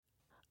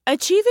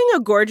Achieving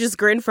a gorgeous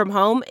grin from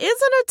home isn't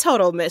a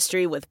total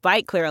mystery with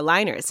Byte Clear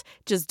aligners.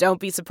 Just don't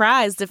be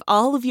surprised if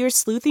all of your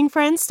sleuthing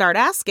friends start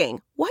asking,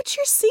 "What's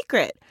your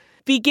secret?"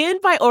 Begin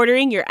by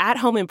ordering your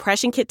at-home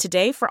impression kit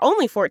today for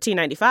only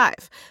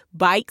 $14.95.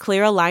 Byte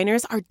Clear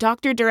aligners are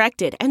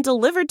doctor-directed and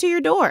delivered to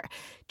your door.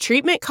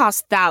 Treatment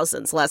costs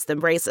thousands less than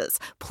braces.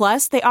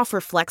 Plus, they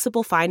offer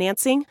flexible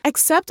financing,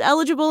 accept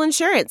eligible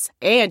insurance,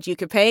 and you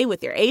can pay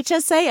with your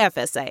HSA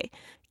FSA.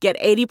 Get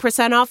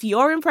 80% off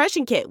your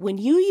impression kit when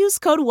you use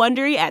code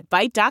WONDERY at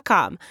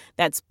Byte.com.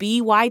 That's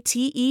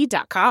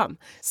BYTE.com.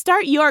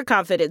 Start your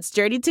confidence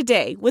journey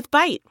today with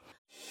Byte.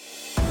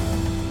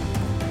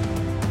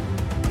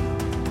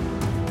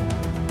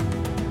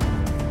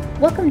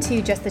 Welcome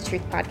to Just the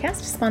Truth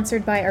podcast,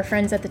 sponsored by our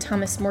friends at the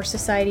Thomas More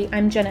Society.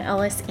 I'm Jenna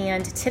Ellis,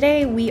 and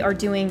today we are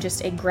doing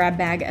just a grab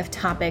bag of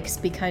topics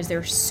because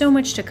there's so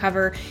much to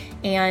cover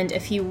and a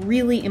few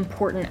really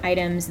important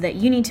items that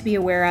you need to be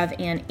aware of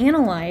and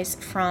analyze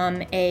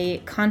from a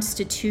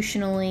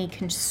constitutionally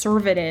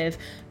conservative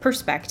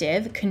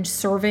perspective,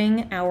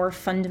 conserving our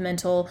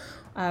fundamental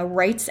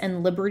rights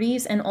and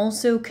liberties, and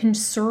also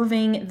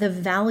conserving the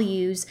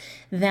values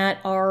that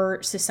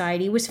our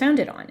society was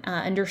founded on.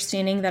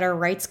 Understanding that our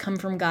rights come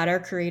from God, our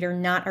creator,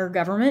 not our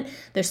government.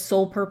 The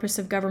sole purpose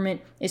of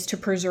government is to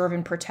preserve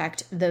and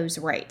protect those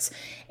rights.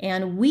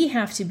 And we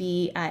have to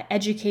be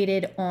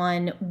educated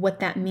on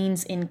what that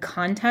means in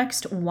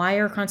context, why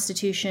our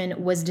Constitution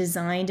was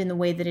designed in the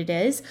way that it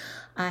is,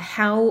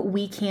 how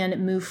we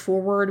can move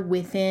forward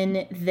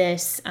within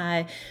this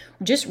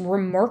just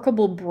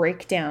remarkable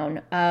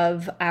breakdown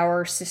of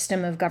our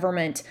system of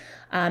government,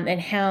 and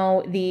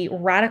how the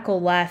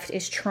radical left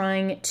is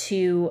trying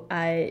to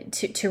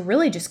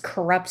really just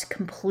corrupt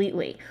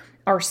completely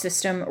our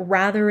system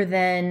rather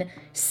than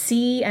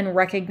see and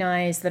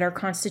recognize that our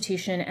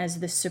Constitution as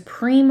the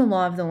supreme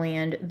law of the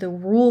land, the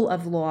rule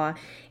of law,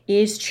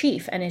 is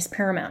chief and is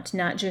paramount,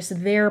 not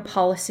just their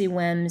policy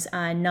whims,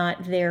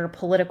 not their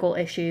political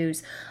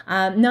issues,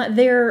 not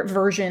their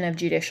version of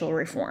judicial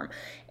reform.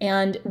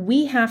 And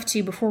we have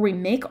to, before we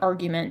make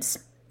arguments,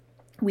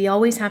 we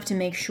always have to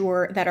make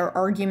sure that our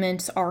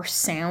arguments are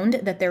sound,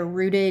 that they're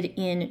rooted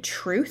in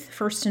truth,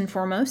 first and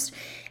foremost,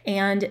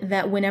 and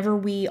that whenever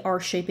we are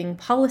shaping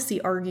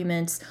policy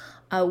arguments,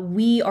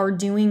 we are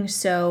doing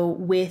so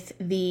with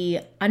the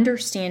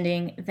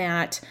understanding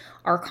that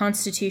our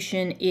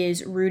Constitution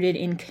is rooted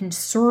in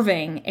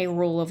conserving a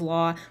rule of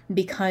law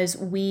because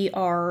we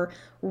are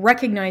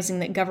recognizing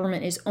that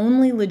government is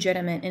only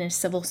legitimate in a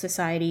civil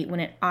society when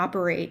it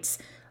operates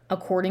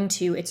according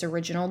to its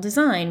original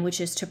design,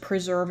 which is to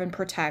preserve and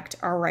protect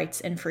our rights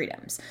and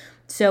freedoms.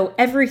 So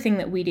everything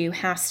that we do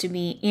has to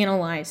be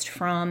analyzed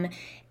from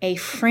a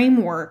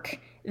framework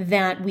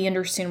that we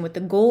understand what the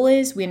goal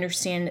is, we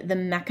understand the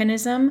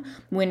mechanism,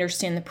 we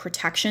understand the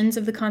protections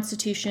of the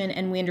Constitution,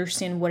 and we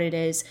understand what it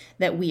is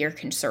that we are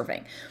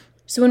conserving.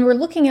 So when we're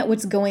looking at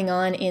what's going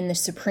on in the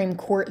Supreme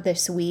Court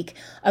this week,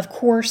 of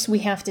course, we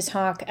have to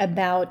talk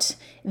about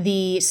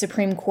the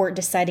Supreme Court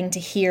deciding to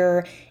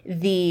hear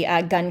the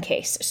gun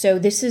case. So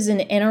this is an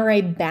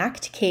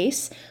NRA-backed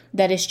case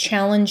that is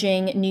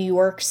challenging New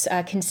York's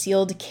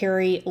concealed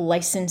carry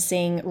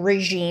licensing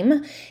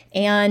regime.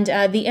 And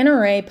the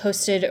NRA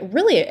posted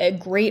really a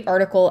great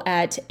article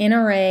at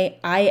nraila.org.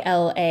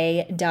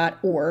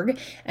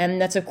 And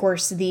that's, of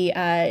course, the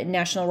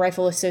National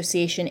Rifle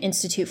Association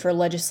Institute for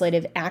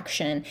Legislative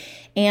Action.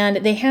 And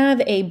they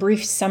have a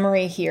brief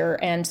summary here.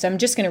 And so I'm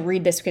just going to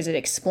read this because it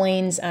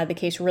explains the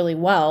case really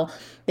well.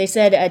 They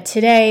said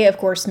today, of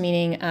course,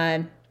 meaning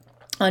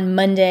on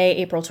Monday,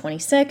 April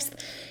 26th,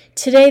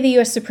 today, the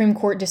U.S. Supreme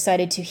Court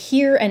decided to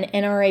hear an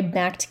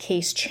NRA-backed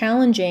case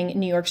challenging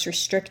New York's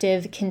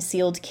restrictive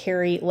concealed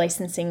carry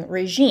licensing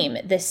regime.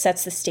 This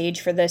sets the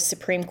stage for the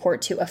Supreme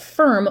Court to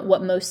affirm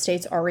what most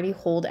states already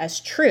hold as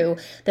true,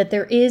 that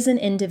there is an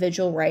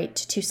individual right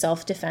to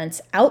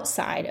self-defense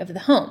outside of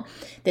the home.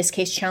 This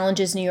case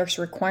challenges New York's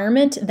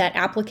requirement that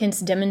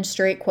applicants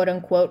demonstrate,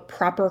 quote-unquote,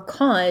 proper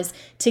cause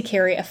to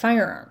carry a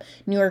firearm.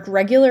 New York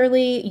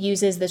regularly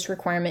uses this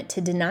requirement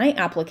to deny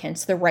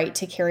applicants the right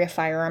to carry a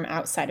firearm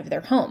outside of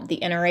their home. The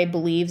NRA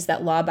believes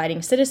that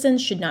law-abiding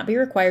citizens should not be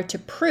required to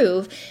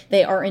prove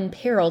they are in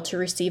peril to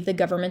receive the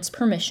government's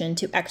permission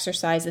to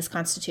exercise this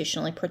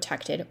constitutionally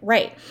protected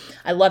right.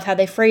 I love how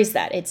they phrase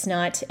that. It's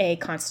not a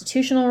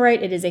constitutional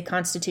right, it is a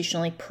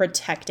constitutionally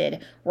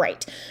protected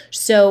right.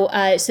 So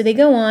they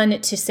go on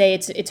to say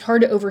it's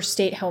hard to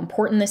overstate how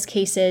important this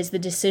case is. The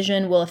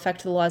decision will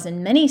affect the laws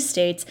in many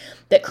states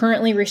that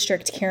currently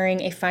restrict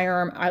carrying a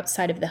firearm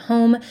outside of the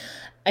home.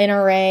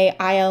 NRA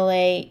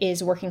ILA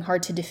is working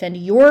hard to defend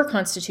your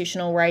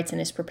constitutional rights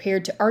and is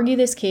prepared to argue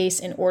this case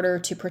in order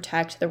to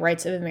protect the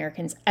rights of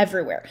Americans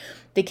everywhere.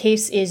 The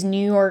case is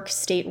New York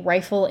State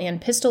Rifle and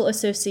Pistol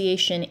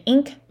Association,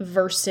 Inc.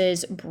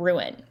 versus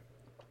Bruen.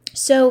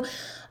 So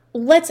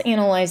let's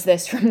analyze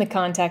this from the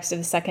context of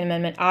the Second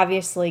Amendment.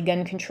 Obviously,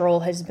 gun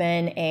control has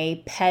been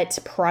a pet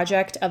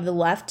project of the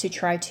left to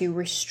try to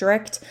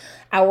restrict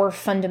our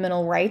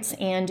fundamental rights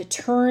and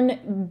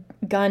turn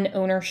gun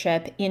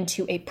ownership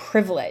into a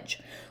privilege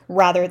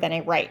rather than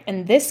a right.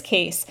 In this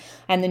case,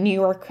 and the New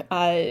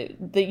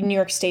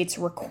York State's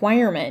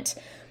requirement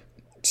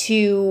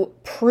to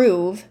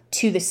prove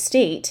to the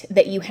state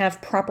that you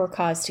have proper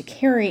cause to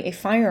carry a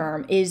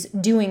firearm is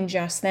doing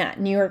just that.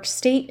 New York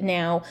State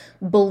now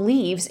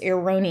believes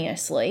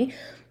erroneously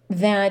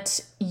that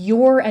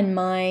your and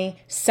my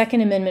Second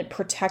Amendment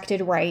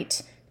protected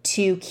right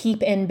to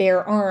keep and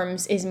bear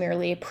arms is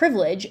merely a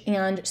privilege,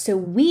 and so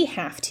we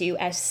have to,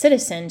 as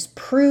citizens,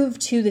 prove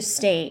to the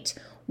state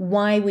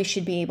why we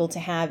should be able to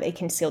have a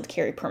concealed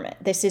carry permit.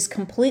 This is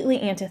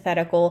completely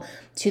antithetical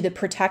to the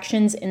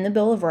protections in the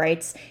Bill of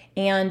Rights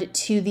and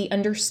to the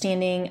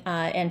understanding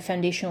and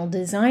foundational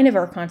design of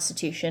our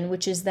Constitution,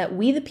 which is that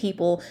we, the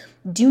people,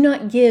 do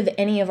not give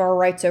any of our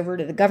rights over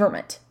to the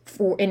government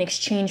in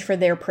exchange for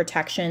their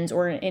protections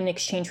or in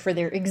exchange for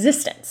their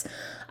existence.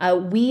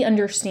 We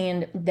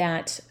understand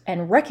that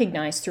and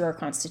recognize through our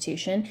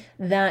Constitution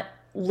that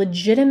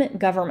legitimate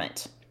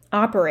government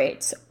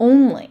operates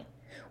only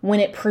when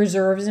it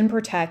preserves and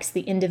protects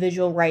the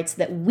individual rights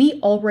that we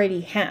already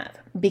have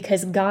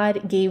because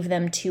God gave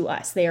them to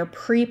us. They are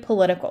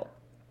pre-political.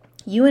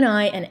 You and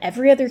I and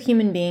every other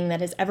human being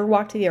that has ever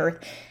walked the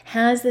earth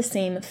has the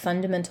same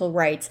fundamental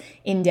rights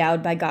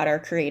endowed by God our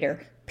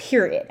Creator,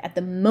 period. At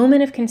the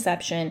moment of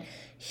conception,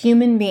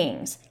 human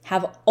beings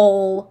have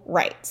all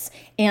rights.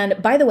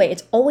 And by the way,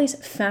 it's always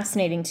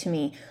fascinating to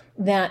me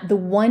that the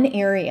one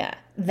area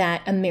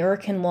that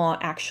American law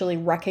actually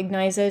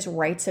recognizes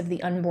rights of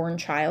the unborn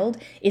child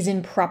is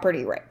in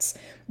property rights,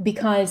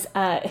 because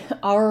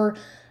our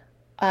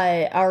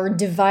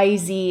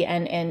devisee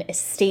and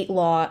estate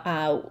law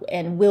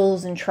and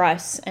wills and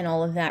trusts and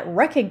all of that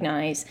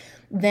recognize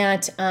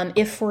that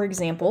if, for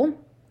example,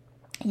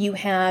 you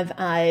have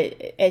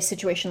a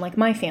situation like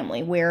my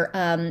family where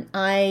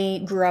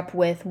I grew up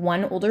with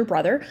one older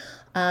brother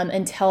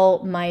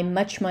until my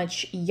much,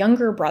 much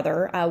younger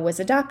brother was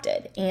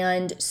adopted.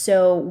 And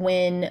so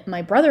when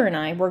my brother and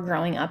I were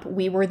growing up,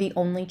 we were the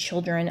only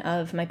children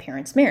of my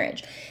parents'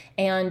 marriage.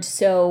 And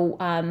so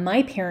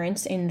my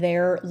parents in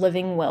their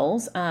living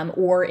wills,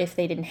 or if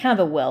they didn't have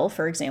a will,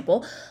 for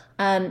example,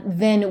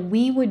 then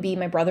we would be,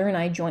 my brother and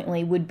I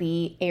jointly would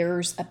be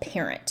heirs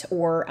apparent,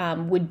 or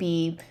would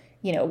be,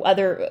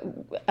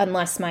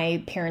 unless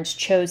my parents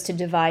chose to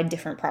divide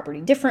different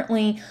property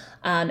differently.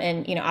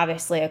 And,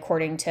 obviously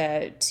according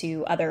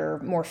to other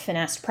more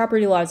finessed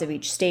property laws of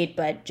each state,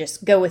 but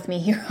just go with me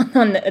here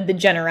on the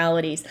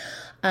generalities.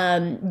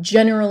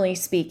 Generally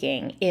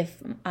speaking, if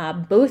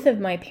both of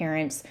my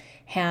parents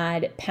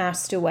had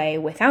passed away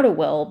without a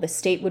will, the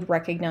state would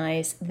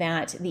recognize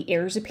that the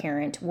heirs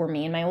apparent were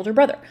me and my older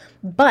brother.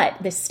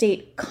 But the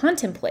state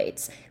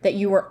contemplates that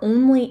you are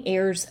only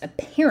heirs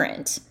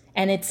apparent,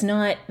 and it's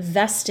not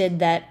vested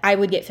that I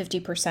would get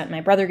 50%,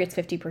 my brother gets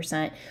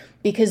 50%,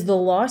 because the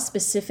law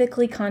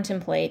specifically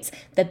contemplates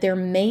that there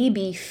may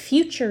be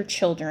future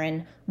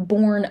children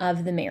born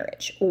of the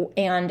marriage.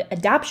 And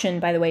adoption,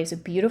 by the way, is a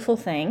beautiful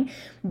thing,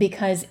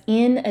 because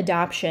in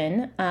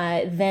adoption,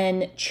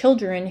 then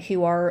children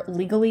who are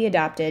legally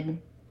adopted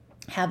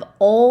have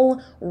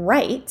all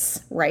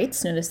rights,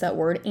 notice that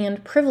word,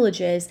 and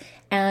privileges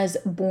as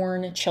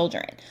born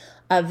children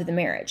of the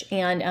marriage.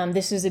 And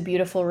this is a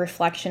beautiful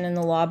reflection in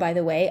the law, by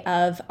the way,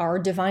 of our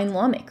divine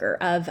lawmaker,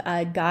 of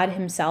God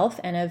himself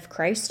and of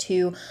Christ,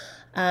 who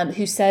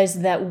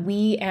says that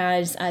we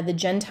as the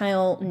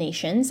Gentile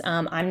nations,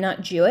 I'm not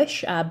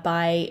Jewish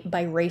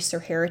by race or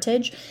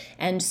heritage,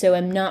 and so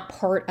I'm not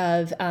part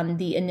of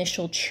the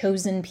initial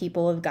chosen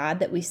people of God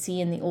that we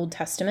see in the Old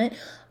Testament,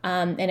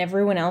 and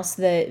everyone else,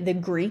 the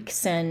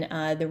Greeks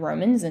and the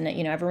Romans, and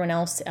everyone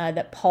else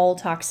that Paul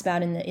talks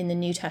about in the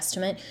New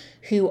Testament,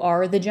 who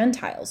are the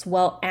Gentiles.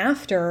 Well,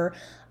 after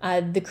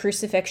the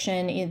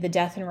crucifixion, the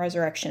death and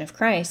resurrection of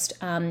Christ,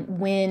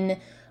 when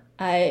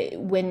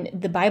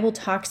the Bible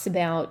talks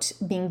about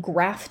being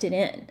grafted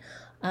in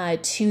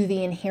to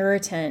the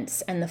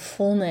inheritance and the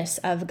fullness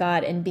of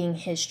God and being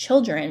his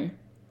children,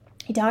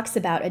 he talks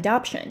about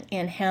adoption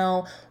and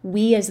how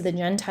we as the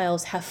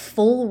Gentiles have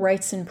full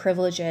rights and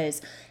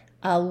privileges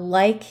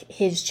like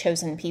his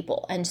chosen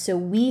people. And so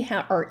we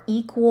are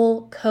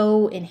equal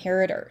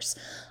co-inheritors,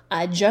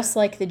 just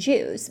like the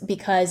Jews,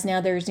 because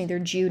now there's neither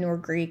Jew nor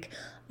Greek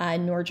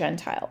nor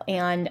Gentile.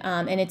 And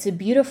it's a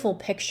beautiful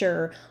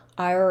picture,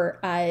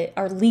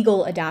 our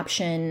legal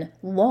adoption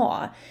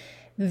law,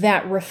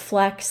 that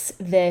reflects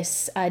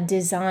this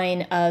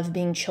design of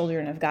being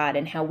children of God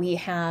and how we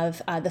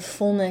have the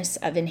fullness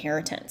of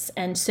inheritance.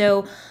 And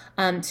so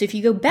if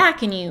you go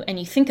back and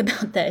you think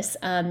about this,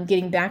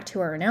 getting back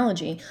to our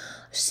analogy,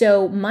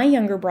 so my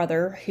younger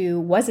brother, who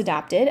was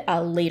adopted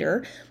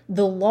later,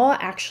 the law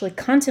actually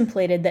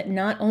contemplated that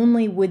not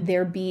only would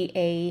there be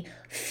a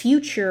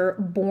future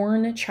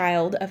born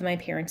child of my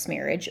parents'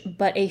 marriage,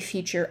 but a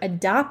future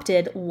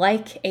adopted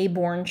like a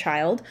born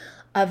child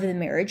of the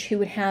marriage who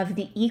would have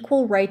the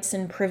equal rights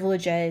and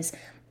privileges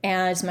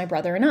as my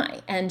brother and I.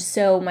 And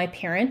so my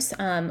parents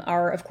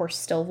are, of course,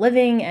 still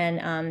living,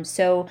 and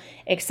so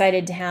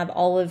excited to have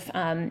all of,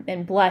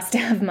 and blessed to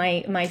have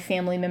my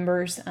family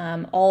members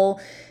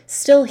all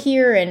still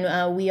here,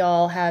 and we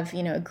all have,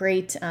 a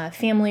great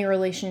family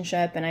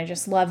relationship, and I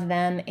just love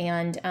them.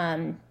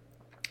 And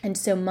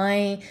so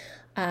my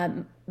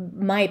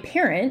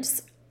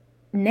parents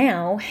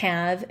now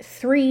have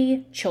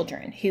 3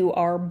 children who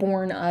are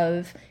born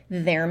of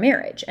their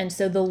marriage. And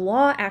so the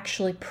law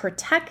actually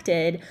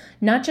protected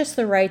not just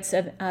the rights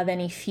of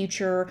any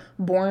future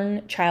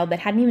born child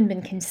that hadn't even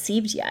been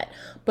conceived yet,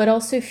 but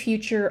also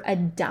future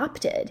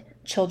adopted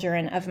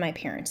children of my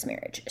parents'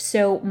 marriage.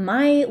 So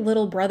my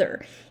little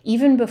brother,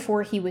 even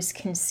before he was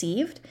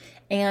conceived,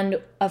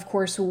 and of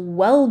course,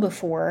 well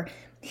before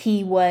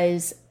he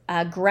was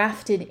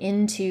grafted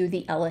into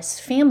the Ellis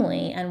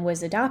family and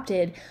was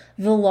adopted,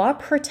 the law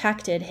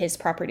protected his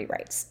property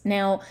rights.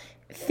 Now,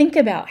 think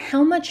about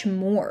how much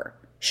more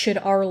should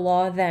our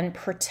law then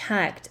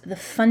protect the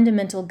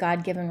fundamental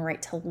God-given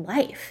right to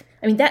life.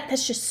 I mean,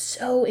 that's just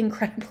so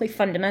incredibly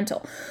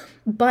fundamental.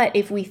 But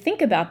if we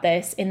think about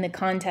this in the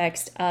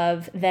context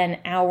of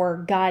then our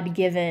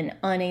God-given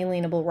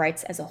unalienable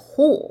rights as a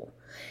whole,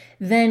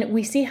 then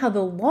we see how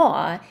the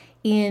law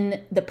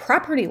in the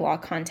property law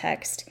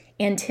context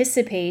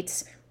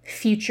anticipates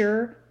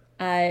future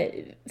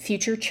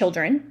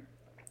children,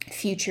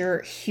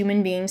 future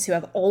human beings who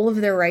have all of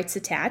their rights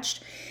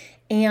attached,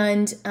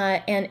 and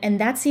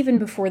that's even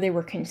before they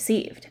were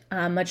conceived,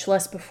 much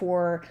less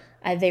before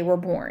they were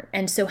born.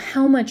 And so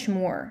how much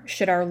more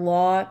should our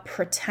law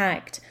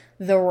protect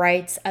the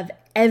rights of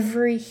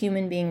every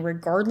human being,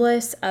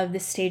 regardless of the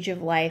stage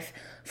of life,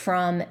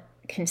 from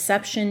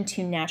conception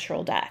to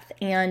natural death?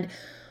 And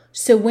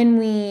so when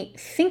we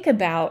think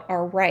about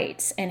our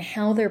rights and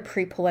how they're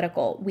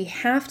pre-political, we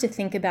have to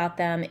think about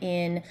them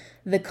in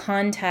the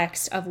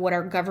context of what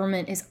our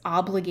government is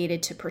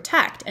obligated to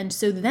protect. And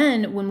so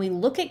then when we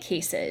look at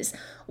cases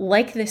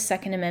like this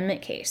Second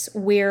Amendment case,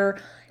 where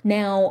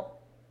now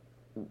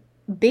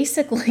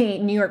basically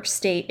New York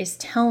State is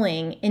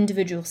telling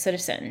individual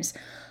citizens,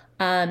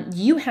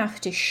 you have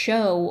to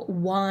show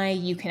why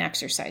you can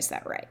exercise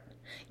that right.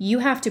 You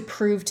have to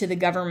prove to the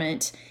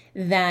government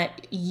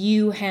that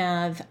you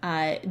have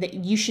that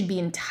you should be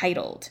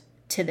entitled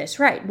to this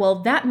right. Well,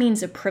 that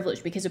means a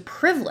privilege, because a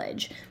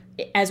privilege,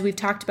 as we've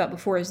talked about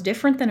before, is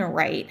different than a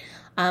right.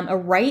 A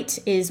right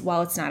is,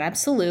 while it's not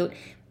absolute,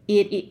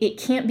 it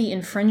can't be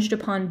infringed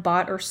upon,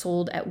 bought, or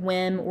sold at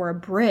whim, or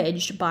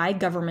abridged by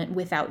government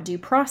without due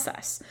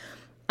process.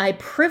 A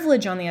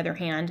privilege, on the other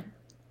hand,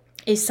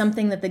 is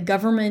something that the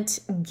government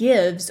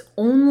gives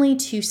only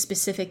to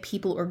specific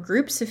people or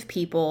groups of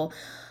people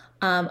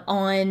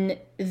on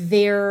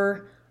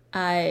their,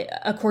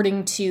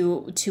 according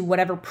to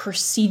whatever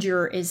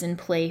procedure is in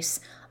place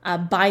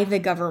by the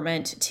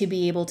government to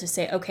be able to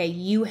say, okay,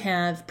 you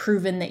have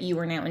proven that you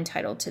are now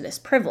entitled to this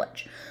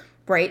privilege,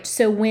 right?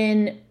 So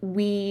when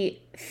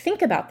we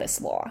think about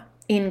this law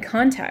in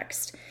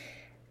context,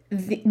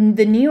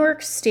 the New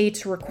York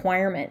State's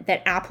requirement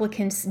that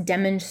applicants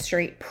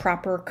demonstrate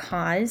proper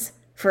cause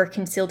for a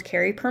concealed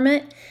carry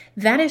permit,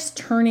 that is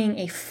turning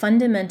a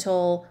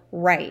fundamental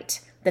right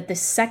that the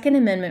Second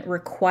Amendment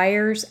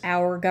requires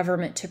our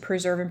government to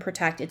preserve and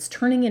protect. It's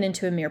turning it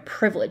into a mere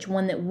privilege,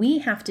 one that we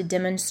have to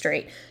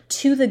demonstrate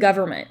to the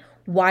government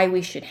why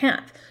we should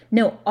have.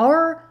 No,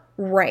 our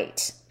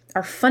right,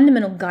 our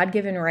fundamental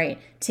God-given right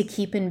to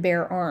keep and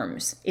bear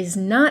arms is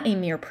not a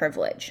mere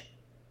privilege.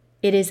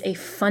 It is a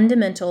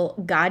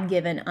fundamental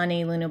God-given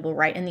unalienable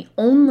right, and the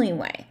only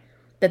way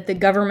that the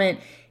government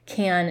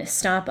can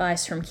stop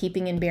us from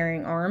keeping and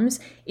bearing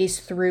arms is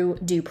through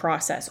due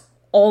process,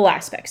 all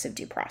aspects of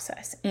due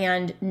process.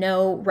 And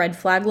no, red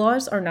flag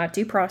laws are not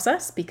due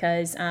process,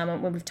 because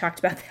we've talked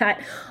about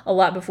that a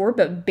lot before,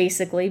 but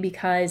basically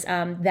because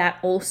that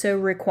also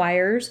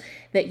requires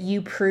that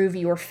you prove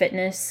your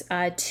fitness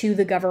to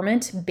the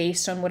government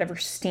based on whatever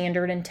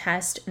standard and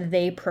test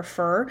they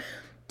prefer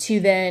to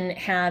then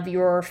have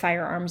your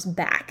firearms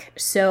back.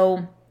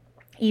 So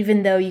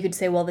even though you could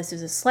say, well, this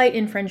is a slight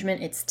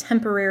infringement, it's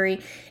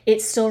temporary,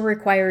 it still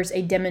requires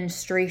a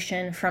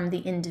demonstration from the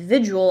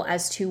individual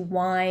as to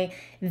why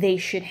they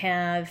should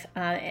have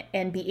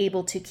and be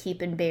able to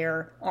keep and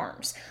bear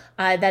arms.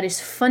 That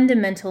is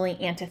fundamentally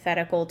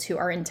antithetical to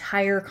our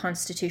entire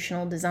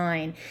constitutional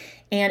design.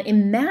 And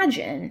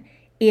imagine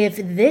if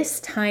this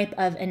type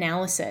of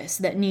analysis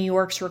that New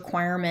York's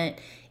requirement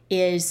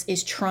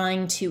is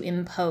trying to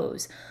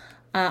impose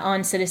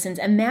on citizens.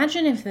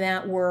 Imagine if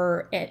that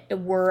were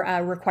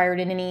required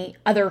in any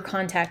other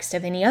context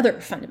of any other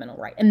fundamental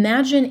right.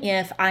 Imagine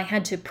if I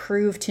had to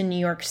prove to New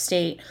York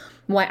State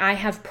why I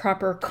have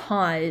proper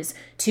cause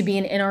to be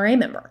an NRA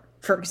member,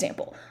 for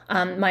example,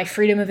 my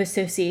freedom of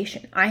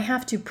association. I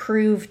have to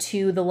prove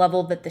to the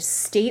level that the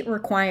state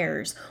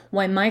requires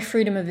why my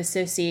freedom of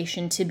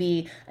association to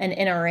be an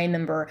NRA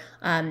member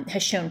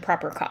has shown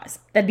proper cause.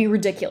 That'd be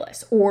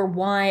ridiculous. Or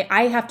why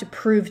I have to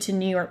prove to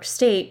New York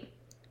State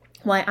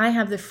why I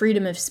have the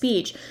freedom of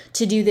speech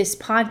to do this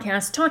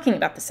podcast talking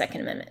about the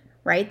Second Amendment,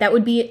 right? That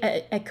would be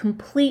a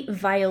complete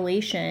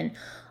violation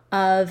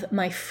of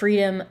my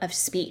freedom of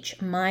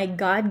speech, my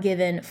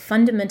God-given,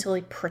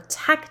 fundamentally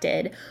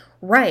protected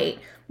right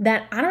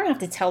that I don't have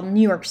to tell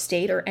New York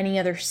State or any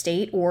other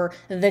state or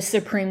the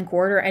Supreme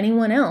Court or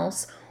anyone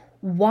else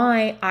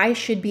why I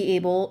should be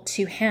able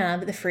to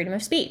have the freedom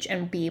of speech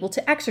and be able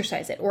to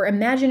exercise it. Or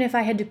imagine if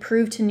I had to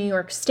prove to New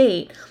York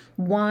State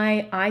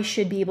why I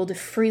should be able to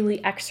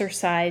freely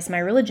exercise my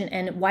religion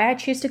and why I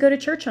choose to go to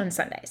church on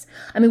Sundays.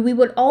 I mean, we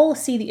would all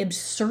see the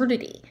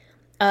absurdity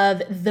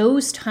of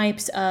those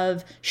types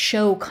of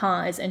show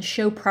cause and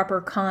show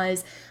proper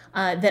cause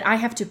that I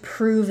have to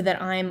prove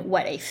that I'm,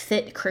 a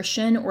fit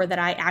Christian, or that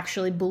I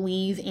actually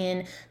believe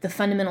in the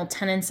fundamental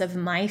tenets of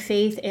my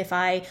faith if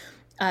I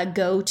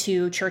go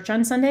to church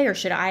on Sunday, or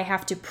should I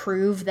have to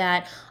prove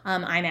that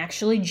I'm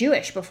actually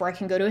Jewish before I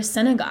can go to a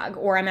synagogue,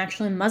 or I'm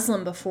actually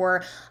Muslim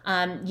before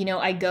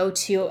I go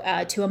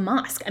to a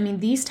mosque? I mean,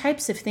 these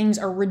types of things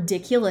are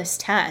ridiculous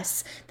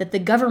tests that the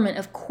government,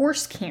 of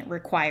course, can't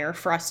require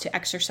for us to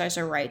exercise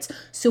our rights.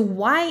 So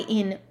why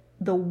in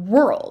the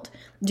world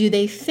do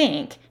they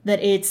think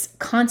that it's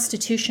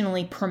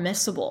constitutionally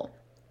permissible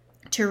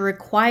to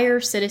require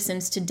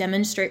citizens to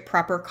demonstrate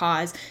proper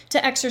cause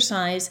to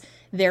exercise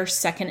their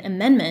Second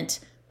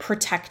Amendment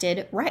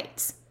protected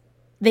rights?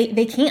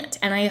 They can't.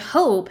 And I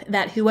hope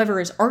that whoever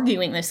is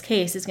arguing this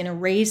case is going to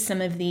raise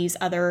some of these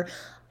other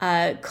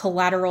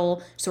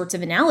collateral sorts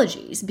of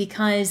analogies,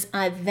 because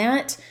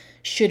that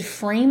should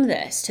frame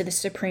this to the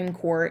Supreme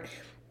Court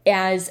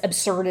as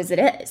absurd as it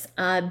is,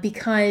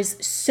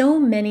 because so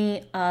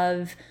many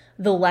of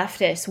the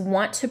leftists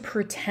want to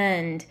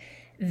pretend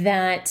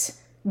that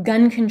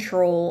gun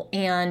control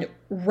and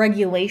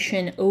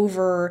regulation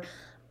over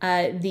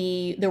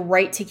the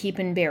right to keep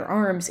and bear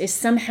arms is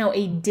somehow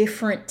a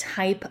different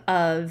type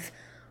of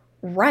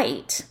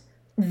right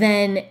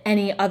than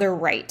any other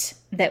right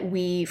that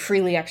we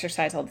freely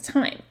exercise all the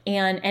time.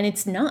 And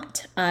it's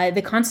not.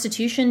 The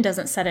Constitution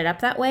doesn't set it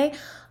up that way.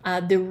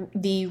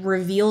 The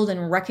revealed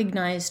and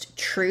recognized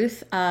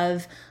truth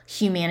of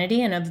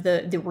humanity and of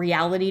the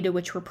reality to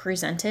which we're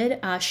presented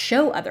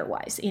show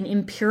otherwise, in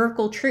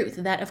empirical truth,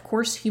 that of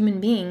course human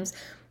beings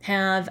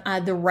have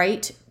the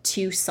right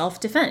to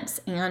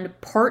self-defense. And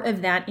part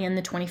of that in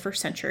the 21st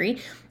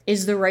century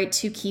is the right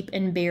to keep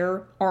and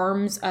bear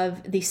arms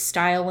of the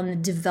style and the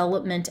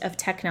development of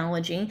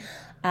technology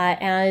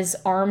as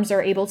arms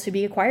are able to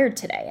be acquired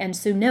today. And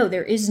so no,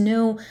 there is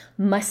no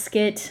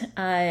musket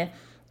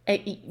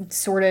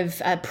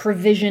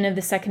provision of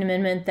the Second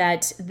Amendment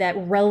that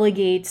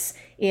relegates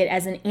it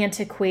as an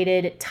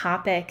antiquated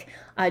topic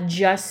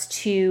just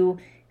to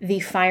the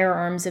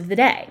firearms of the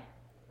day.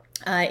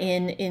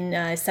 In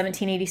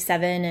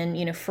 1787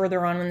 and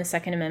further on when the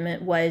Second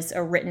Amendment was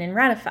written and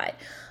ratified.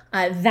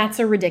 That's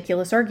a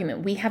ridiculous argument.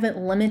 We haven't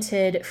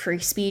limited free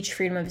speech,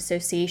 freedom of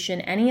association,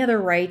 any other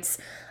rights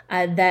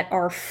that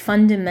are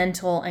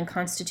fundamental and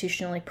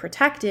constitutionally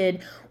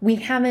protected. We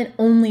haven't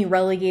only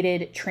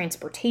relegated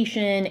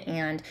transportation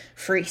and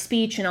free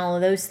speech and all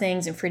of those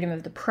things and freedom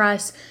of the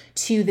press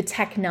to the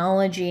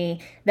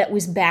technology that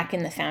was back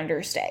in the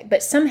Founders' Day.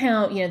 But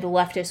somehow, the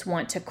leftists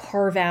want to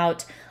carve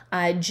out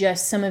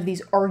just some of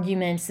these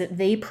arguments that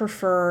they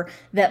prefer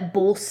that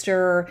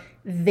bolster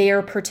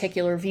their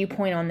particular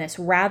viewpoint on this,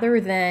 rather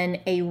than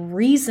a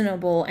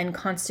reasonable and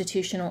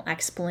constitutional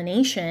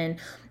explanation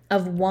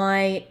of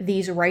why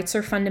these rights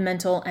are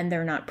fundamental and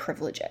they're not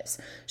privileges.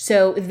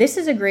 So this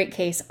is a great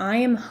case. I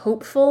am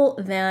hopeful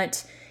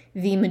that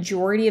the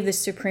majority of the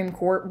Supreme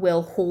Court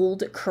will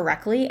hold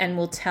correctly and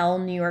will tell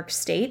New York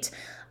State,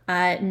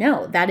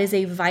 no, that is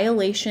a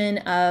violation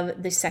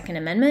of the Second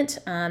Amendment,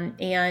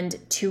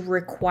 and to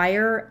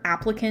require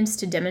applicants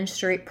to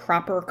demonstrate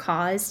proper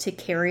cause to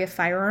carry a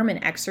firearm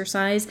and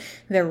exercise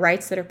their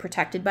rights that are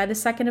protected by the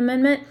Second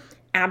Amendment,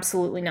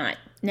 absolutely not.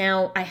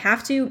 Now, I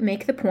have to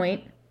make the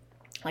point,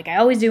 like I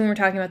always do when we're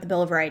talking about the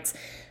Bill of Rights,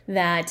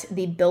 that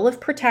the Bill of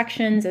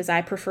Protections, as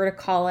I prefer to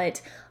call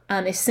it,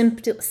 is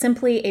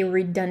simply a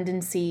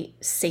redundancy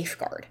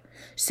safeguard.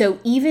 So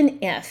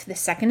even if the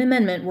Second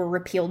Amendment were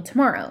repealed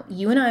tomorrow,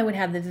 you and I would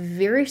have the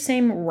very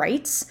same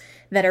rights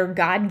that are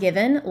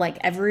God-given, like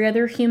every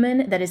other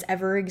human that has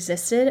ever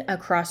existed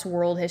across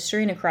world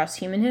history and across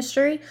human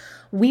history.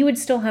 We would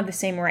still have the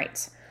same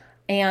rights.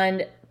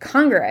 And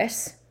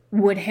Congress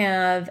would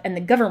have, and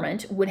the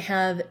government would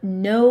have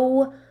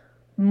no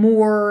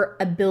more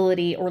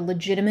ability or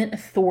legitimate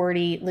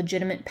authority,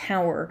 legitimate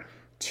power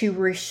to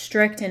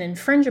restrict and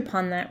infringe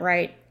upon that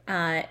right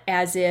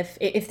as if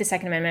the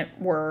Second Amendment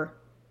were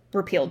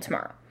repealed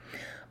tomorrow.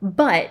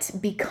 But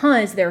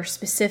because there are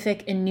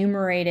specific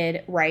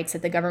enumerated rights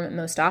that the government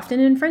most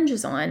often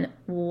infringes on,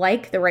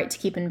 like the right to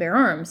keep and bear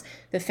arms,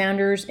 the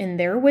founders in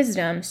their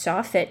wisdom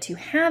saw fit to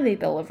have a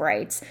Bill of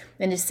Rights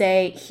and to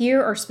say,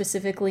 here are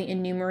specifically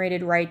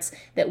enumerated rights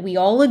that we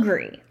all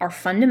agree are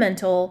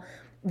fundamental,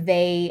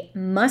 they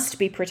must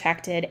be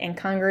protected, and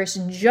Congress,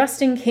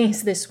 just in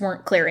case this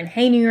weren't clear, and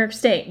hey, New York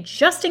State,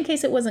 just in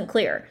case it wasn't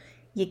clear,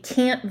 You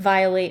can't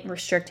violate,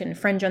 restrict, and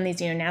infringe on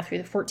these, now through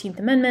the 14th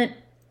Amendment,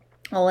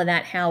 all of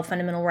that, how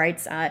fundamental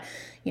rights,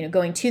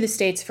 going to the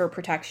states for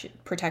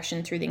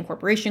protection through the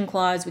incorporation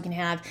clause. We can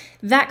have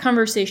that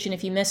conversation.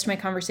 If you missed my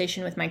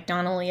conversation with Mike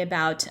Donnelly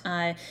about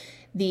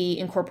the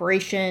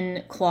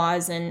incorporation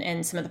clause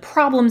and some of the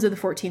problems of the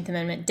 14th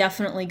Amendment,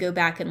 definitely go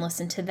back and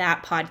listen to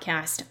that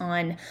podcast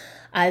on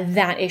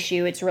that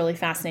issue. It's really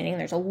fascinating.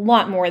 There's a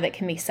lot more that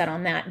can be said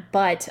on that.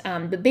 But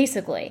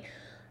basically,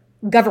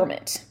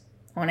 government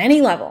on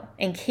any level,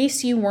 in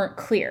case you weren't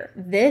clear,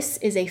 this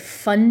is a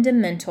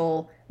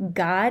fundamental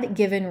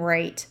God-given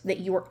right that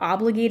you are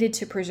obligated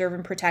to preserve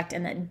and protect,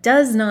 and that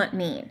does not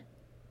mean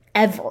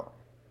ever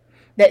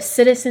that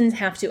citizens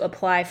have to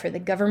apply for the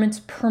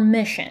government's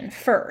permission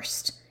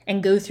first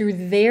and go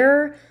through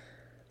their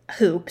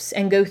hoops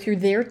and go through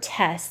their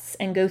tests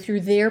and go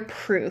through their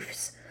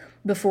proofs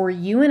before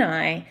you and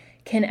I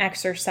can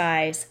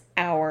exercise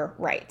our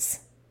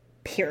rights,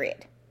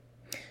 period.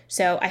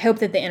 So I hope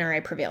that the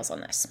NRA prevails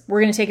on this. We're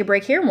going to take a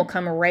break here, and we'll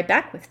come right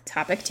back with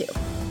topic 2.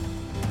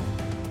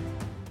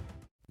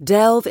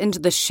 Delve into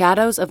the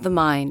shadows of the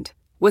mind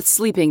with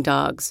Sleeping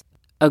Dogs,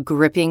 a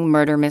gripping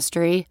murder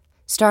mystery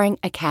starring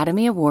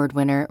Academy Award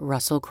winner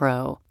Russell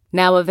Crowe.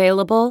 Now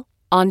available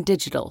on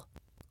digital.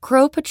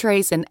 Crowe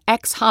portrays an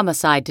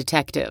ex-homicide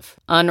detective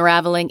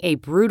unraveling a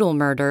brutal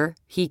murder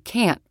he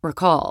can't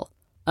recall.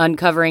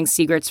 Uncovering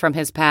secrets from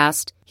his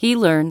past, he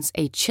learns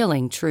a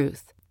chilling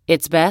truth.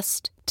 It's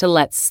best to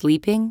let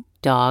sleeping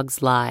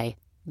dogs lie.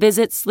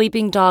 Visit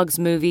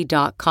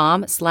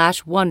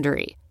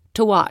sleepingdogsmovie.com/Wondery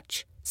to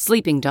watch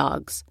Sleeping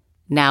Dogs,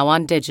 now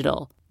on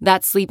digital.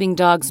 That's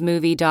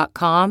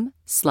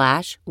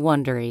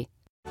sleepingdogsmovie.com/Wondery.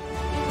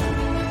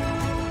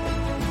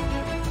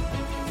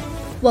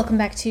 Welcome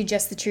back to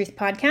Just the Truth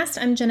podcast.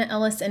 I'm Jenna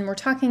Ellis, and we're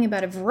talking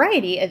about a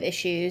variety of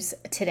issues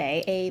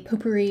today, a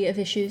potpourri of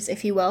issues,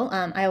 if you will.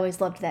 I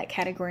always loved that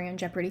category on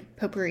Jeopardy,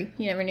 potpourri.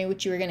 You never knew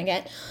what you were going to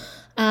get.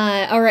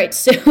 All right,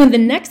 so the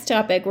next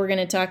topic we're going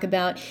to talk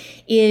about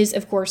is,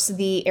 of course,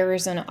 the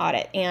Arizona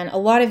audit. And a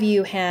lot of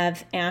you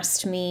have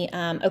asked me,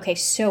 okay,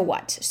 so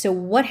what? So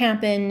what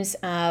happens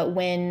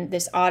when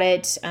this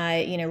audit,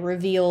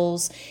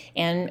 reveals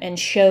and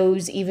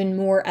shows even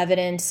more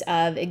evidence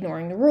of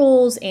ignoring the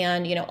rules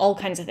and, all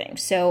kinds of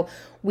things. So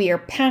we are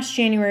past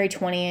January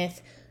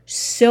 20th.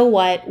 So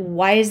what?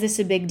 Why is this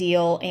a big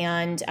deal?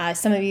 And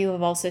some of you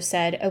have also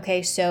said,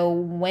 okay, so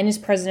when is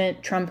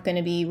President Trump going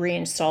to be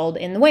reinstalled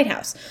in the White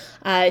House?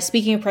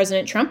 Speaking of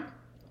President Trump,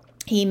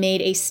 he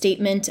made a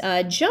statement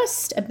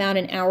just about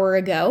an hour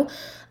ago.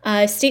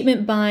 A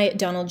statement by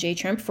Donald J.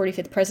 Trump,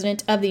 45th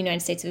President of the United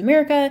States of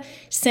America,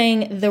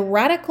 saying the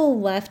radical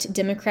left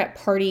Democrat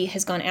Party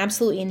has gone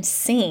absolutely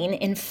insane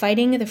in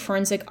fighting the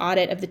forensic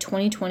audit of the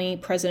 2020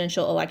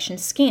 presidential election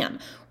scam,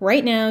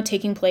 right now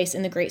taking place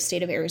in the great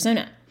state of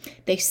Arizona.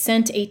 They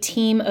sent a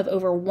team of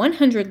over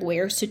 100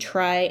 lawyers to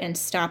try and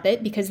stop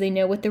it because they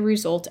know what the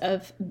result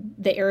of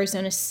the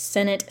Arizona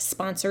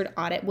Senate-sponsored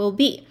audit will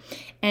be.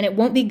 And it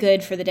won't be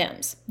good for the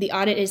Dems. The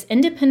audit is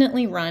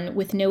independently run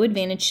with no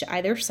advantage to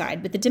either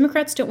side, but the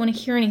Democrats don't want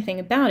to hear anything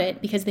about it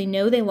because they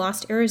know they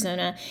lost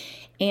Arizona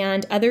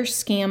and other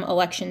scam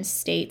election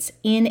states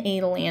in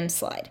a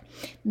landslide.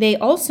 They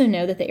also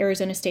know that the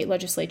Arizona state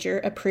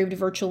legislature approved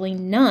virtually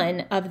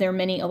none of their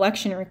many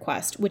election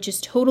requests, which is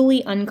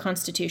totally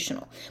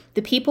unconstitutional.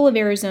 The people of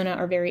Arizona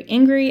are very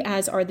angry,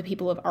 as are the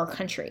people of our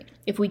country.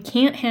 If we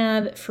can't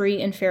have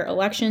free and fair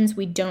elections,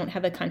 we don't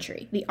have a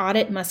country. The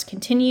audit must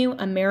continue.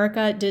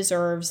 America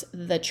deserves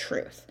the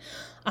truth.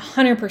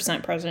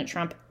 100% President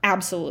Trump,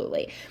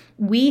 absolutely.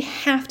 We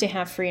have to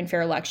have free and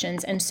fair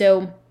elections. And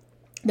so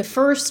the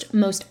first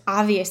most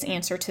obvious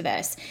answer to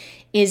this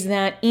is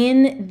that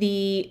in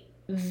the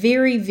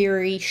very,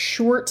 very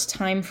short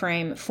time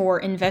frame for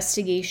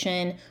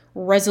investigation,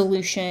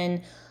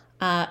 resolution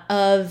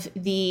of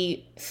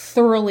the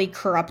thoroughly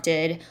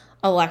corrupted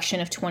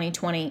election of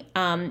 2020,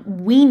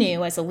 we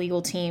knew as a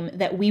legal team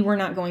that we were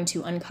not going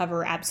to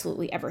uncover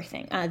absolutely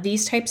everything.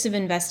 These types of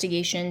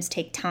investigations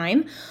take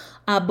time.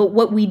 But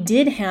what we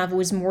did have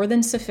was more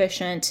than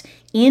sufficient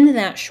in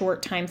that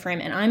short time frame.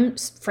 And I'm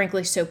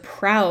frankly so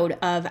proud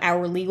of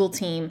our legal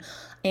team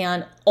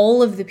and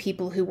all of the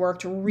people who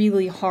worked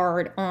really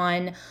hard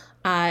on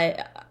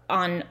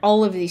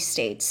all of these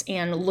states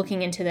and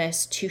looking into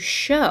this to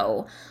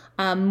show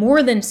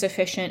more than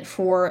sufficient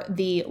for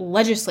the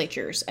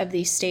legislatures of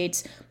these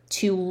states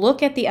to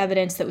look at the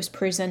evidence that was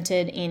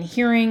presented in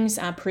hearings,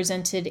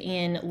 presented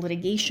in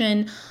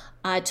litigation,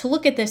 to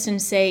look at this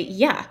and say,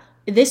 yeah,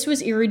 this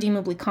was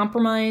irredeemably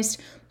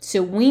compromised,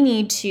 so we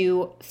need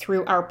to,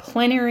 through our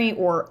plenary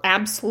or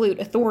absolute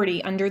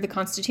authority under the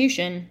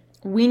Constitution,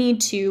 we need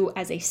to,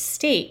 as a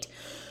state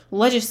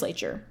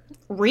legislature,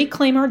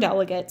 reclaim our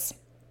delegates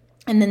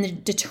and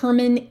then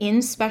determine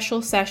in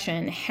special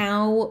session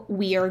how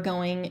we are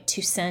going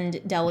to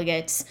send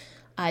delegates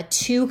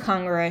to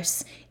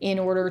Congress in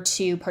order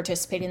to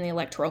participate in the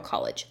Electoral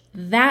College.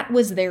 That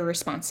was their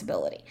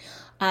responsibility.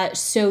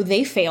 So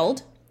they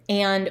failed.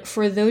 And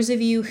for those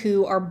of you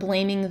who are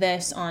blaming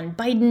this on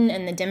Biden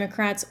and the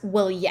Democrats,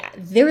 well, yeah,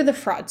 they're the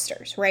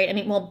fraudsters, right? I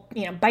mean, well,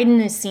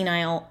 Biden is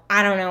senile.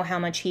 I don't know how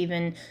much he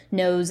even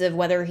knows of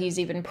whether he's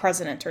even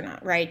president or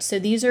not, right? So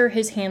these are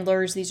his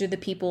handlers. These are the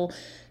people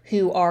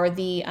who are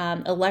the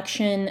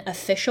election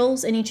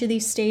officials in each of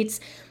these states,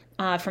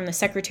 from the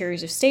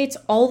secretaries of states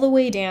all the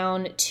way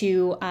down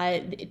to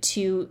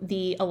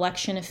the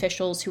election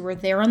officials who were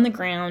there on the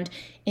ground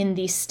in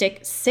these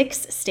 6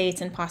 states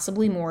and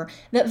possibly more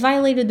that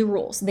violated the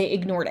rules. They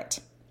ignored it.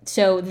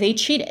 So they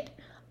cheated.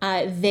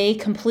 They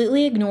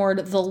completely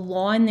ignored the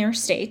law in their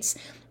states,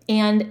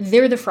 and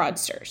they're the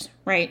fraudsters,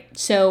 right?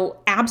 So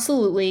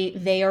absolutely,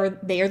 they are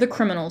the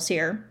criminals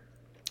here.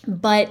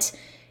 But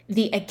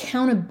the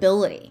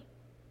accountability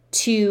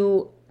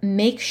to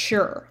make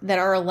sure that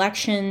our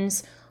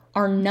elections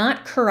are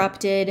not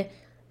corrupted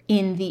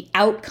in the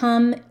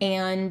outcome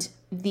and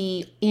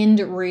the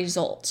end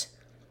result,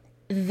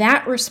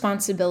 that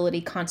responsibility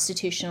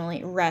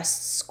constitutionally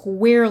rests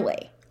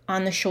squarely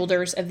on the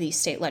shoulders of these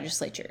state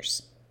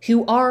legislatures,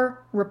 who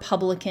are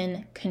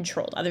Republican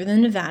controlled, other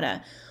than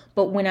Nevada.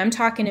 But when I'm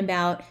talking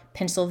about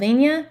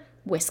Pennsylvania,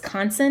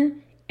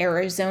 Wisconsin,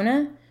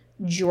 Arizona,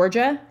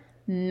 Georgia,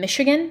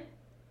 Michigan,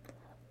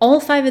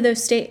 all 5 of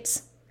those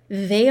states,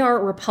 they are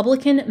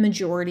Republican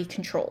majority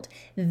controlled.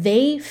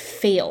 They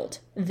failed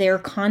their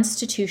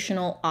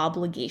constitutional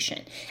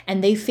obligation,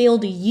 and they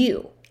failed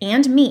you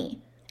and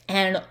me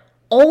and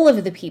all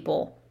of the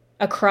people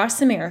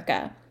across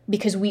America,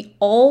 because we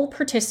all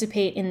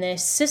participate in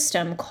this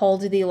system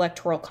called the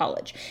Electoral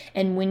College.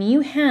 And when you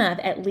have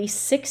at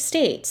least 6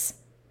 states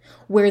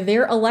where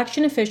their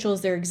election officials,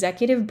 their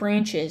executive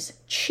branches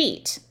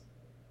cheat,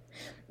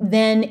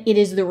 then it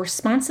is the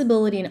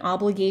responsibility and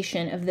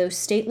obligation of those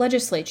state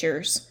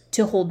legislatures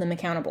to hold them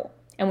accountable.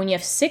 And when you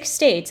have 6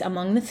 states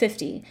among the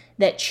 50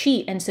 that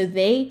cheat, and so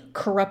they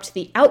corrupt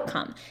the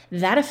outcome,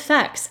 that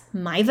affects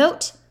my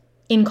vote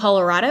in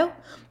Colorado,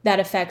 that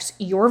affects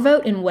your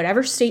vote in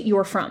whatever state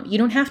you're from. You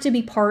don't have to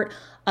be part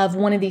of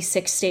one of these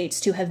 6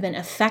 states to have been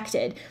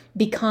affected,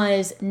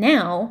 because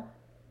now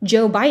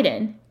Joe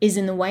Biden is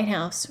in the White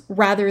House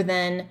rather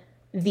than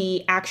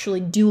the actually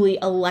duly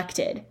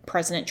elected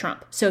President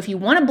Trump. So if you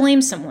want to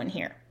blame someone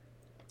here,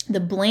 the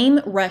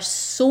blame rests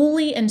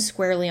solely and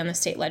squarely on the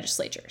state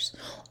legislatures.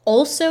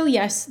 Also,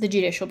 yes, the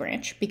judicial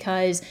branch,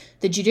 because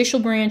the judicial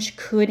branch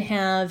could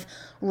have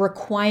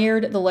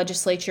required the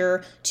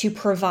legislature to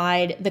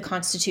provide the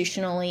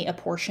constitutionally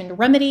apportioned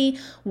remedy,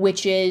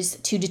 which is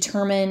to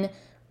determine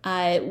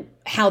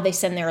how they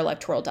send their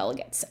electoral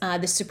delegates.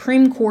 The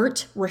Supreme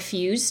Court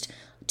refused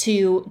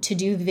to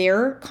do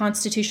their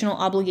constitutional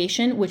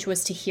obligation, which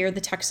was to hear the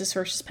Texas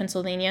versus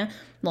Pennsylvania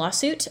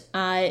lawsuit.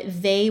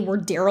 They were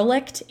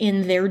derelict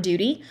in their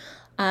duty.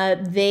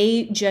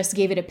 They just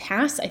gave it a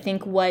pass. I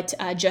think what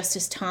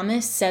Justice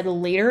Thomas said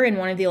later in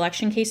one of the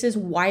election cases,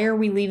 why are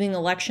we leaving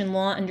election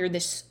law under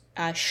this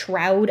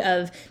shroud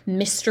of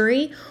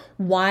mystery?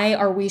 Why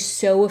are we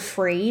so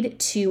afraid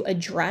to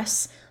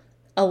address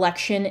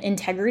election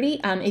integrity?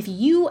 If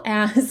you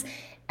as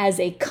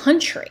a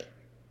country,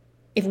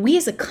 if we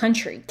as a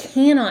country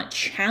cannot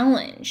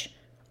challenge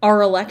our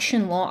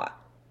election law,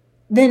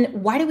 then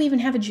why do we even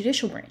have a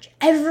judicial branch?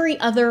 Every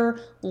other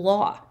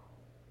law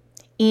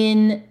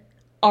in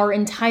our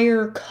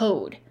entire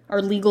code,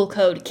 our legal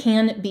code,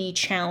 can be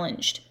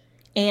challenged.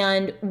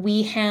 And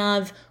we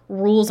have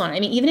rules on it. I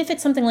mean, even if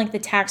it's something like the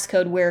tax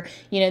code where,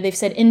 they've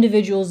said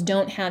individuals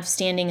don't have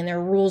standing and there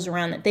are rules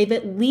around that, they've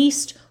at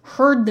least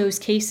heard those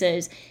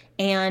cases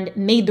and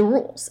made the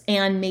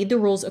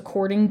rules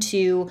according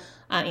to,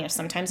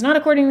 sometimes not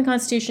according to the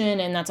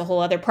Constitution, and that's a whole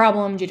other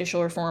problem,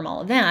 judicial reform,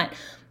 all of that.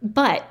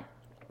 But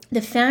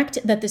the fact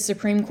that the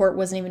Supreme Court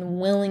wasn't even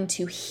willing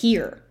to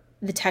hear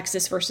the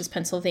Texas versus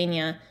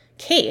Pennsylvania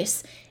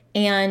case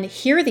and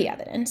hear the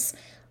evidence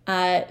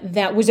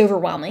that was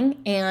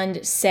overwhelming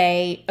and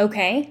say,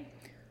 okay,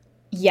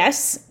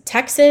 yes,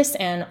 Texas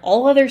and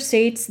all other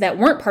states that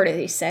weren't part of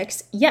these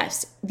 6,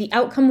 yes, the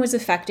outcome was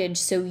affected,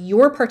 so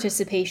your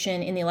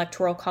participation in the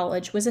Electoral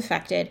College was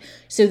affected.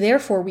 So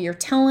therefore, we are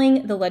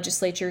telling the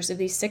legislatures of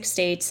these 6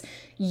 states,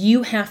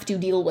 you have to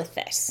deal with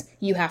this.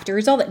 You have to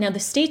resolve it. Now, the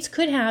states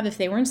could have, if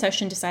they were in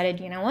session,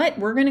 decided, you know what,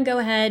 we're going to go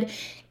ahead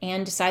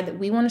and decide that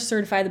we want to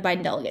certify the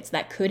Biden delegates.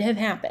 That could have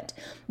happened.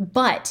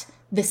 But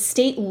the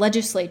state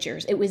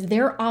legislatures, it was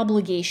their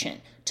obligation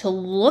to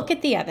look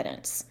at the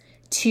evidence,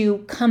 to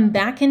come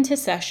back into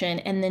session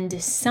and then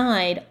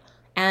decide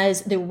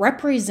as the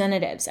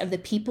representatives of the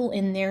people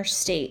in their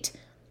state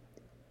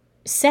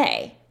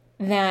say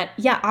that,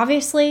 yeah,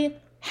 obviously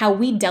how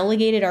we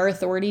delegated our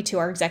authority to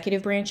our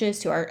executive branches,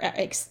 to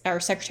our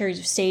secretaries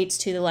of states,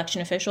 to the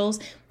election officials,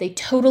 they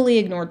totally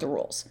ignored the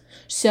rules.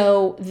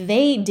 So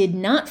they did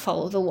not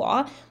follow the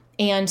law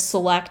and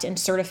select and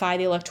certify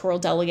the electoral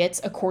delegates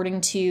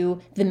according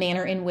to the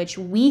manner in which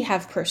we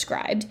have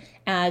prescribed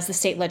as the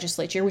state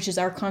legislature, which is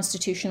our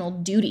constitutional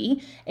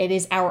duty. It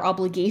is our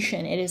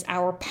obligation. It is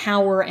our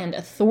power and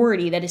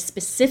authority that is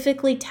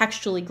specifically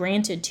textually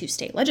granted to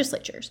state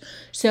legislatures.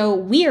 So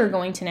we are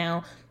going to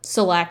now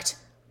select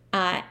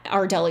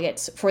our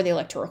delegates for the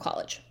Electoral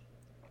College.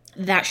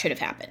 That should have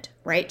happened,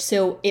 right?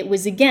 So it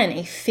was, again,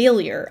 a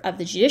failure of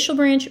the judicial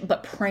branch,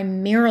 but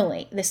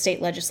primarily the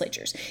state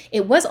legislatures.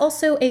 It was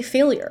also a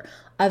failure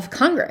of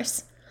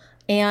Congress.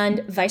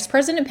 And Vice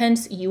President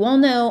Pence, you all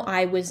know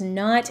I was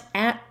not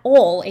at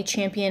all a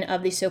champion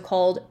of the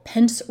so-called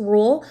Pence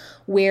rule,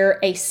 where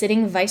a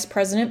sitting vice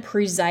president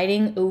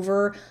presiding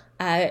over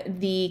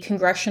the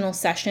congressional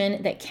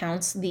session that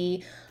counts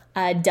the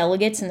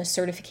delegates and the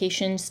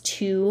certifications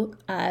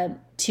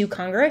to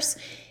Congress.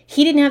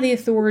 He didn't have the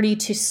authority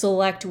to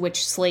select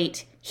which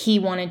slate he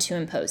wanted to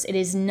impose. It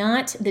is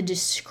not the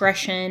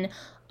discretion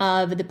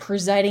of the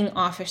presiding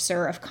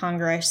officer of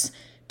Congress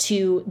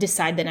to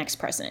decide the next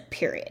president,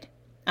 period.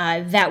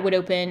 That would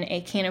open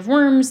a can of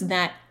worms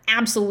that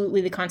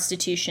absolutely the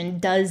Constitution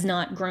does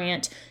not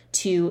grant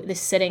to the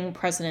sitting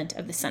president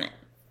of the Senate.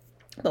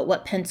 But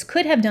what Pence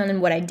could have done,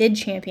 and what I did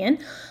champion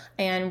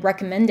and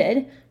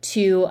recommended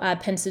to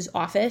Pence's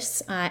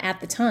office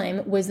at the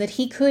time, was that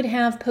he could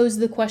have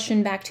posed the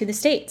question back to the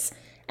states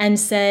and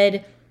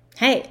said,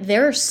 hey,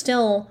 there are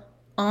still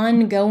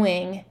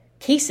ongoing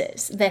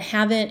cases that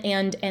haven't,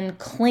 and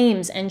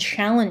claims and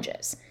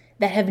challenges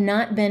that have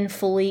not been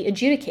fully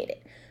adjudicated.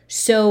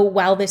 So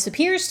while this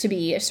appears to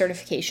be a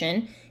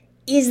certification,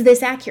 is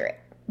this accurate?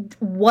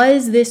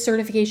 Was this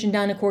certification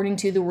done according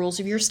to the rules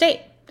of your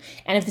state?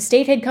 And if the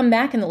state had come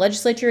back and the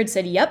legislature had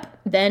said, yep,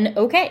 then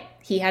okay,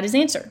 he had his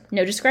answer,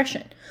 no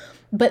discretion.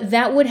 But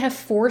that would have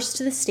forced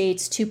the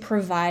states to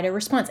provide a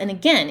response. And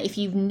again, if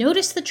you've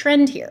noticed the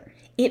trend here,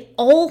 it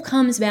all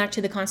comes back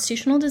to the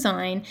constitutional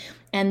design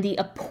and the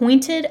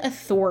appointed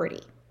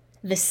authority,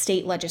 the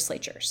state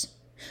legislatures.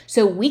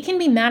 So we can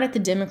be mad at the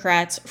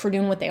Democrats for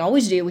doing what they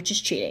always do, which is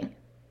cheating.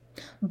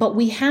 But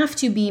we have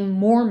to be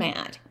more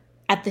mad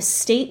at the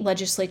state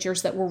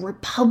legislatures that were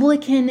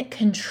Republican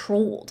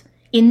controlled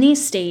in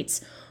these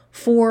states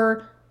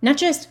for not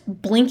just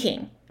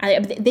blinking.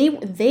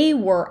 They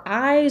were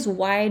eyes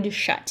wide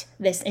shut.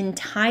 This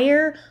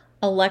entire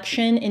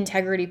election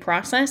integrity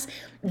process,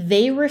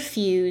 they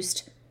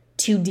refused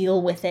to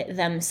deal with it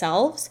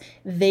themselves.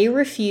 They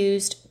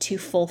refused to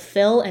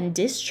fulfill and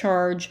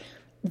discharge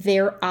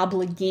their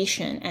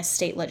obligation as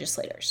state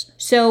legislators.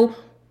 So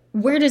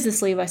where does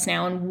this leave us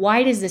now, and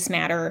why does this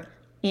matter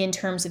in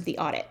terms of the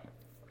audit?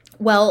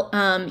 Well,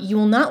 you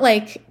will not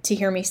like to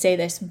hear me say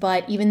this,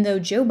 but even though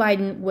Joe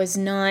Biden was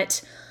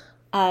not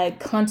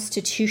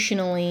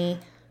constitutionally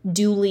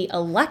duly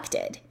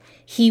elected,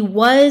 he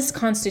was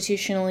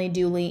constitutionally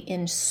duly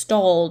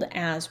installed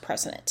as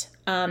president.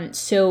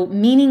 So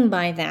meaning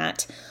by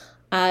that,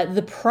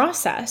 the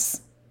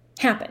process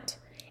happened.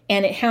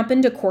 And it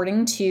happened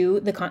according to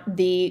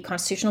the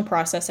constitutional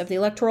process of the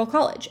Electoral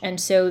College. And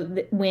so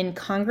when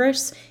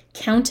Congress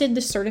counted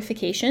the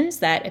certifications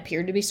that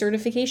appeared to be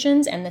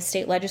certifications and the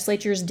state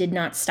legislatures did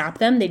not stop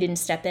them, they didn't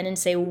step in and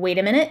say, wait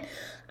a minute,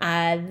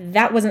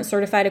 that wasn't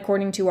certified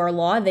according to our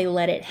law. They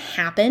let it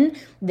happen.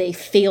 They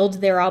failed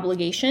their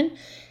obligation.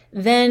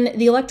 Then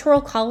the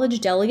Electoral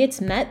College delegates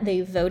met,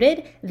 they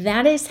voted.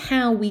 That is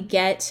how we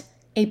get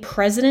a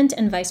president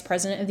and vice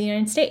president of the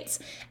United States.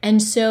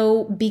 And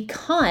so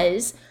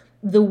because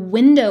the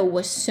window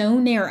was so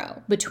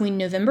narrow between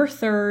November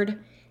 3rd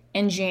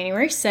and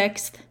January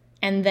 6th,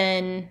 and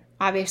then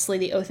obviously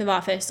the oath of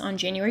office on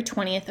January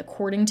 20th,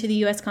 according to the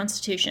U.S.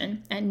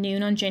 Constitution, at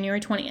noon on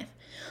January 20th,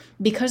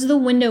 because the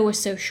window was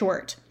so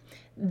short,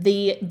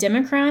 the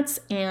Democrats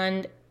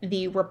and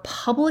the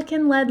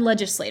Republican-led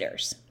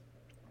legislators,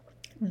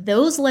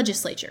 those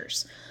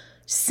legislatures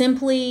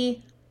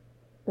simply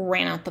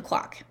ran out the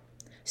clock.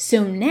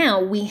 So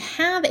now we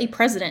have a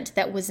president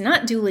that was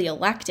not duly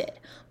elected,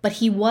 but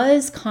he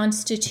was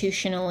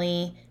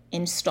constitutionally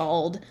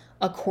installed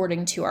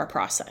according to our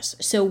process.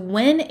 So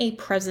when a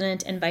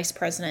president and vice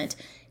president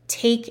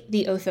take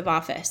the oath of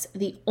office,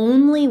 the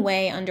only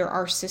way under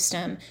our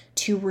system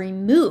to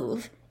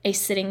remove a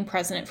sitting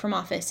president from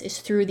office is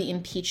through the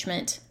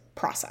impeachment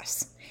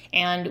process.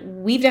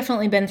 And we've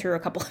definitely been through a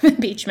couple of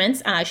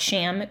impeachments,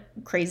 sham,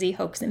 crazy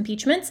hoax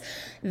impeachments,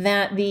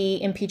 that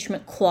the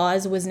impeachment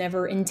clause was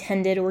never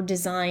intended or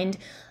designed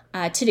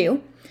to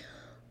do.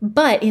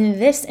 But in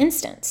this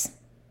instance,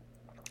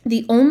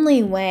 the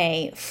only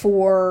way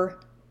for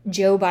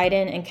Joe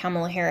Biden and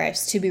Kamala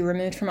Harris to be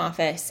removed from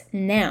office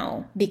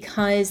now,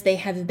 because they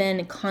have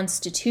been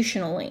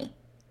constitutionally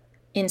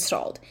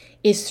installed,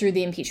 is through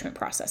the impeachment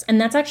process.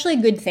 And that's actually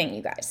a good thing,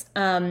 you guys.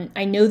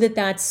 I know that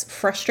that's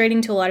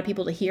frustrating to a lot of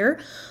people to hear,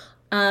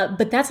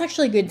 but that's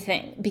actually a good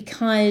thing,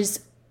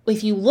 because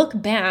if you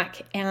look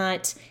back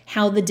at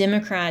how the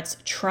Democrats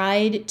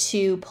tried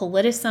to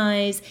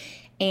politicize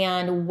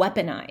and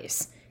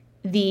weaponize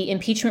the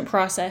impeachment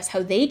process,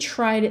 how they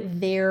tried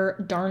their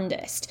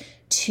darndest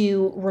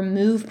to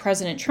remove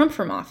President Trump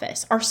from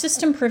office, our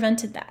system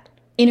prevented that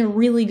in a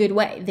really good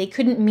way. They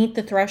couldn't meet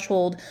the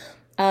threshold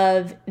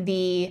of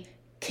the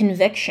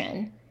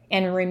conviction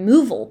and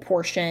removal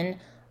portion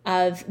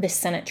of the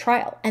Senate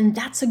trial. And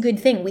that's a good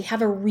thing. We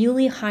have a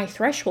really high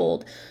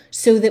threshold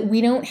so that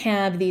we don't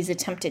have these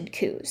attempted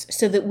coups,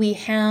 so that we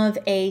have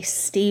a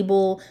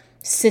stable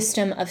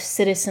system of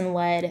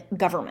citizen-led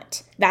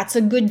government. That's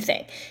a good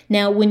thing.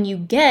 Now, when you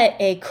get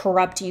a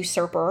corrupt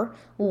usurper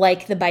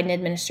like the Biden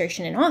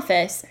administration in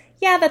office,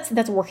 yeah,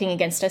 that's working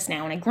against us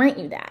now, and I grant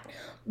you that.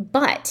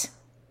 But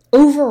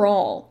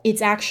overall,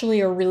 it's actually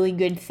a really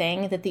good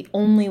thing that the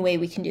only way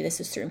we can do this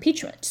is through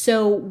impeachment.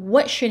 So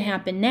what should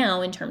happen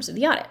now in terms of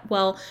the audit?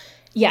 Well,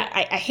 yeah,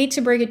 I hate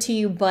to break it to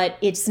you, but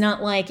it's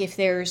not like if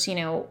there's,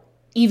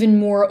 even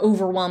more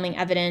overwhelming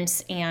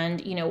evidence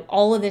and,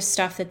 all of this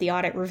stuff that the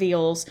audit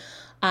reveals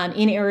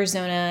in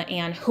Arizona,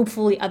 and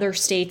hopefully other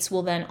states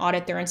will then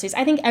audit their own states.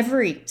 I think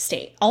every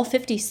state, all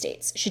 50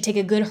 states, should take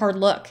a good hard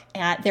look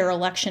at their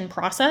election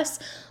process,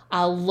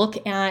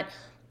 look at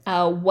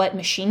what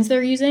machines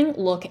they're using,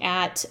 look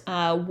at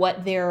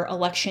what their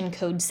election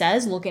code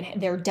says, look at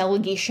their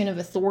delegation of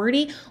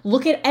authority,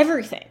 look at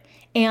everything,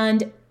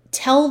 and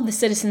tell the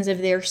citizens of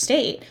their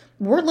state,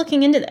 we're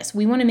looking into this.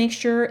 We want to make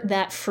sure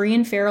that free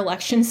and fair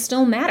elections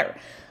still matter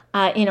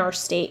in our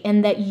state,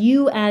 and that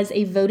you as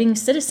a voting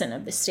citizen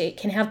of the state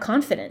can have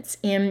confidence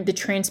in the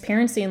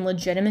transparency and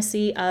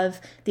legitimacy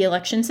of the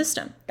election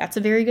system. That's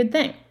a very good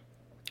thing.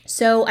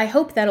 So I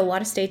hope that a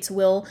lot of states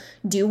will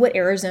do what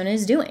Arizona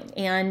is doing,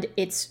 and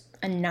it's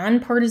a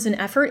nonpartisan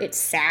effort. It's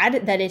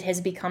sad that it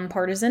has become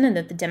partisan and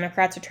that the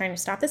Democrats are trying to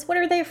stop this. What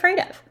are they afraid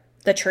of?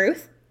 The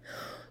truth?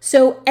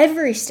 So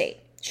every state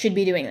should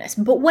be doing this.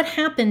 But what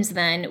happens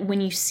then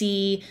when you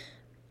see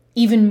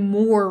even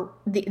more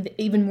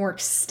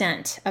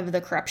extent of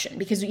the corruption?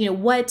 Because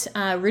what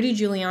Rudy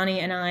Giuliani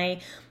and I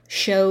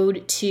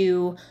showed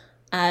to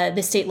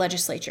the state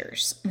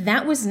legislatures,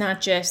 that was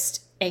not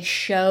just a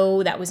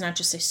show, that was not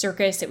just a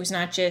circus, it was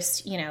not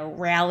just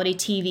reality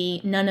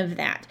TV, none of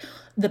that.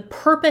 The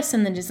purpose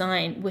and the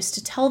design was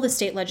to tell the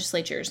state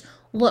legislatures,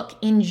 look,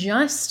 in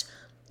just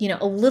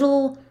a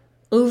little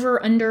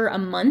under a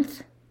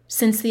month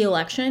since the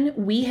election,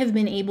 we have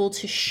been able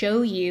to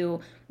show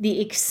you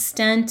the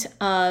extent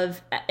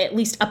of, at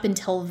least up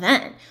until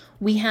then,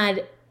 we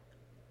had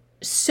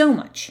so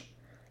much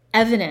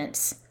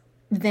evidence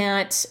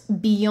that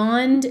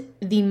beyond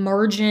the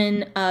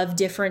margin of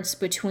difference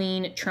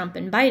between Trump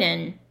and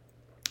Biden,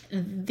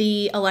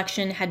 the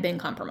election had been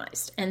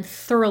compromised and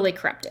thoroughly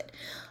corrupted.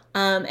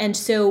 And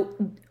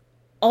so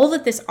all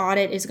that this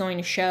audit is going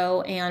to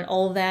show, and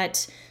all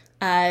that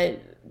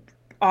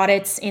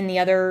audits in the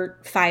other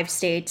 5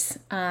 states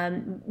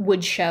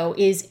would show,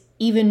 is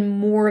even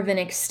more of an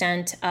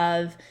extent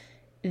of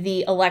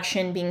the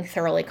election being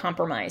thoroughly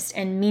compromised,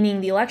 and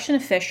meaning the election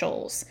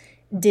officials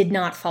did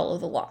not follow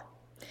the law.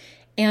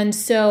 And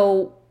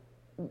so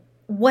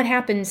what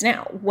happens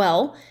now?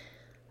 Well,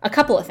 a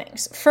couple of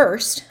things.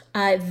 First,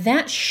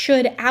 that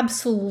should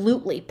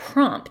absolutely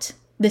prompt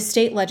the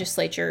state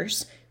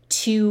legislatures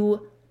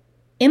to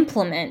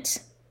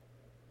implement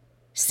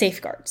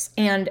safeguards.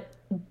 And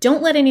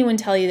don't let anyone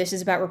tell you this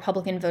is about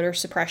Republican voter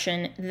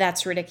suppression.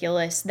 That's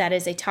ridiculous. That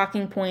is a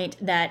talking point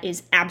that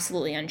is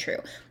absolutely untrue.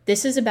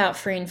 This is about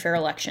free and fair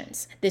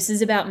elections. This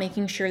is about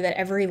making sure that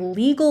every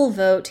legal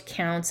vote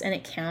counts, and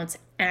it counts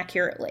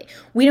accurately.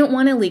 We don't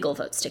want illegal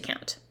votes to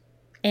count,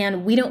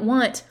 and we don't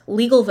want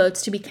legal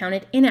votes to be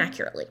counted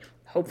inaccurately.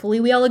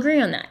 Hopefully we all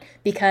agree on that,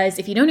 because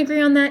if you don't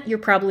agree on that, you're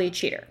probably a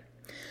cheater.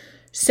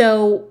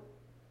 So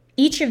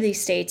each of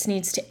these states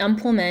needs to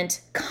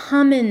implement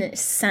common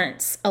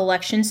sense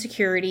election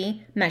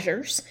security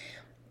measures.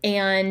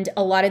 And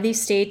a lot of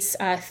these states,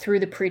 through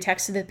the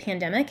pretext of the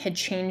pandemic, had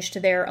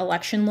changed their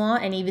election law.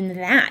 And even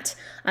that,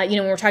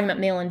 when we're talking about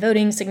mail-in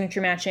voting, signature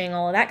matching,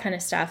 all of that kind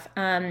of stuff,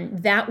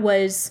 that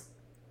was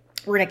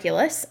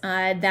ridiculous.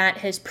 That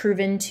has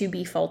proven to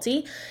be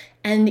faulty.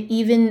 And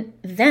even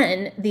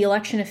then, the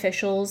election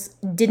officials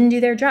didn't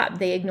do their job.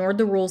 They ignored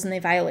the rules and they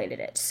violated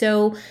it.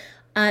 So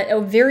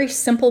a very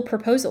simple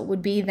proposal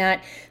would be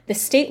that the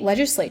state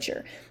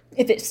legislature,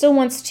 if it still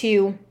wants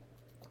to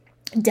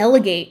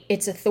delegate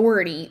its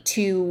authority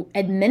to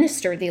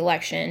administer the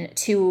election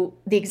to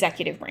the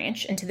executive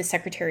branch and to the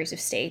secretaries of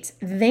states,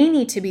 they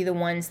need to be the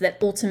ones that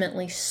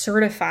ultimately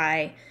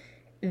certify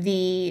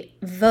the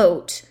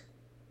vote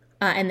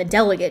and the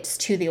delegates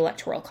to the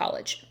Electoral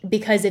College.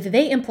 Because if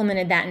they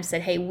implemented that and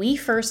said, hey, we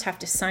first have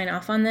to sign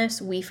off on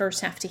this, we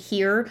first have to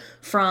hear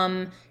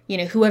from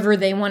whoever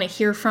they want to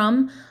hear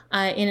from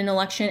in an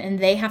election, and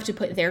they have to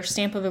put their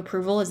stamp of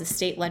approval as a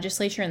state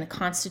legislature and the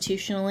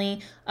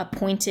constitutionally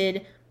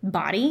appointed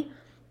body,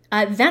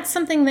 that's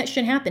something that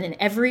should happen in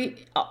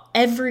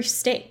every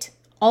state,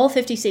 all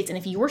 50 states. And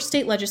if your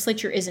state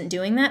legislature isn't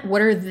doing that,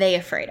 what are they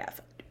afraid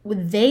of?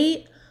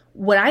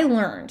 What I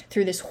learned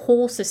through this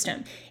whole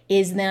system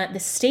is that the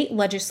state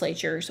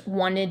legislatures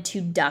wanted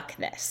to duck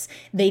this.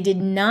 They did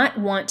not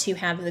want to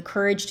have the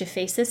courage to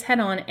face this head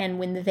on. And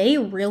when they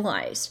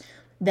realized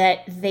that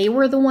they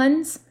were the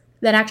ones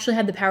that actually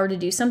had the power to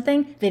do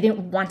something, they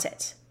didn't want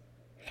it.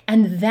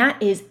 And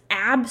that is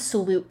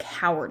absolute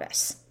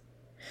cowardice.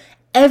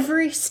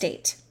 Every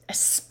state,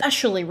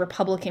 especially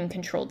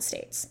Republican-controlled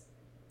states,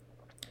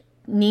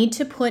 need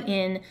to put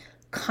in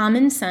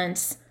common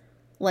sense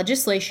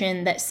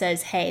legislation that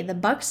says, hey, the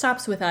buck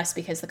stops with us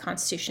because the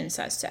Constitution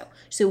says so.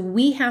 So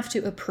we have to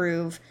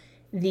approve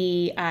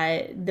the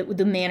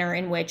manner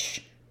in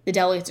which the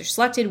delegates are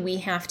selected. We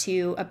have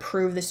to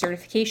approve the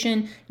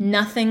certification.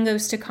 Nothing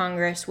goes to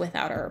Congress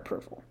without our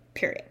approval,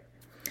 period.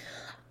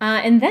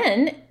 And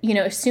then,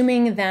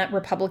 assuming that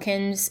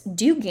Republicans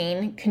do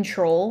gain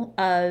control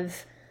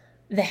of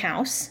the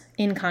House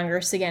in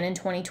Congress again in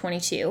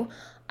 2022,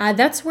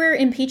 that's where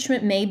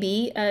impeachment may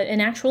be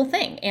an actual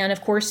thing. And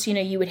of course,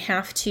 you would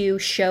have to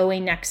show a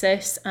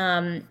nexus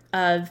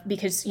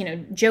because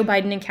Joe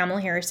Biden and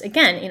Kamala Harris,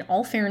 again, in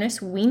all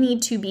fairness, we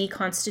need to be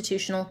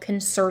constitutional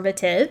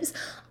conservatives.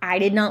 I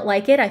did not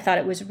like it. I thought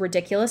it was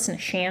ridiculous and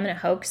a sham and a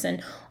hoax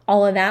and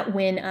all of that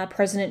when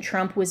President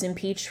Trump was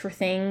impeached for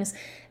things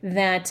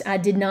that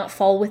did not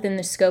fall within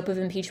the scope of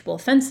impeachable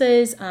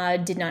offenses,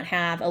 did not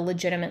have a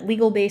legitimate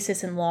legal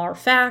basis in law or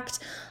fact.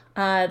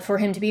 For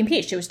him to be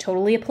impeached. It was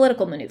totally a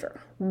political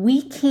maneuver.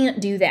 We can't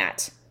do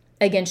that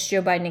against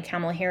Joe Biden and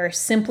Kamala Harris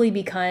simply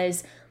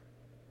because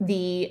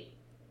the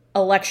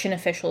election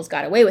officials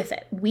got away with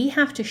it. We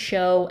have to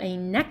show a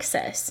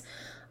nexus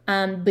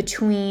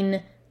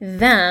between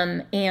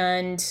them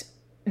and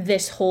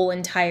this whole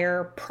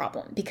entire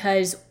problem.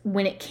 Because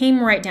when it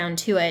came right down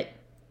to it,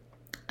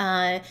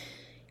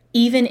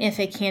 even if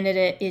a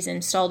candidate is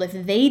installed, if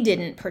they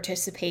didn't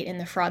participate in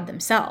the fraud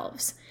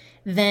themselves,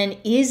 then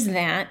is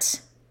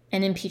that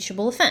an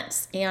impeachable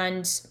offense?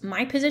 And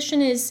my position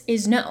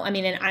is no.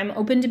 And I'm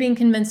open to being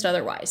convinced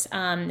otherwise.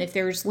 If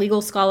there's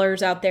legal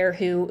scholars out there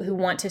who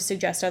want to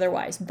suggest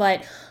otherwise,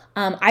 but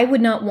I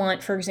would not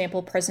want, for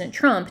example, President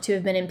Trump to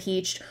have been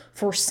impeached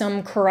for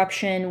some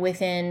corruption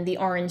within the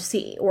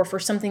RNC or for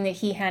something that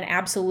he had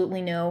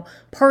absolutely no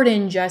part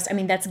in.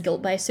 That's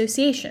guilt by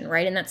association,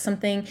 right? And that's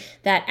something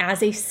that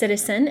as a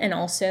citizen and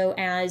also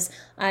as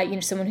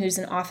someone who's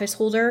an office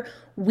holder,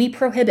 we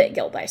prohibit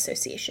guilt by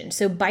association.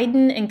 So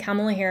Biden and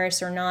Kamala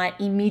Harris are not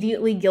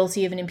immediately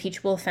guilty of an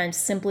impeachable offense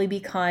simply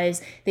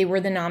because they were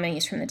the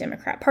nominees from the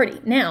Democrat Party.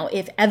 Now,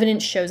 if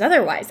evidence shows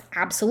otherwise,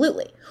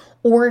 absolutely.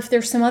 Or if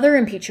there's some other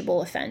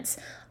impeachable offense,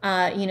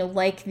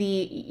 like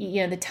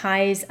the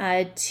ties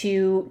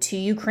to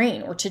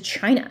Ukraine or to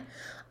China.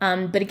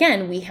 But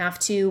again, we have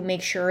to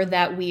make sure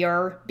that we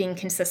are being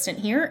consistent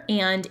here.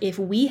 And if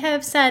we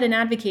have said and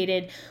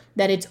advocated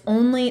that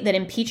that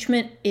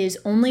impeachment is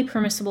only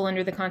permissible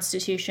under the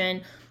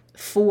Constitution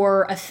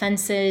for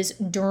offenses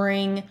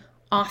during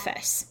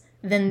office,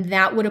 then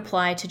that would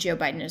apply to Joe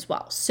Biden as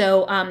well.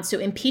 So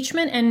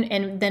impeachment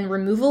and then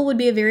removal would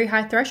be a very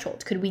high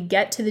threshold. Could we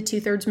get to the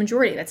 2/3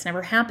 majority? That's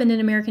never happened in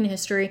American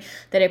history,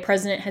 that a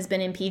president has been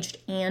impeached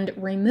and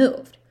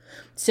removed.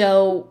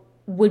 So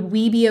would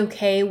we be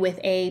okay with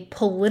a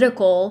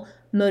political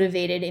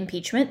motivated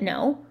impeachment?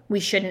 No, we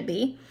shouldn't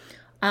be.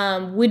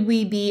 Would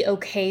we be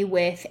okay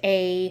with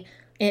an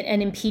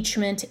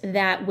impeachment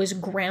that was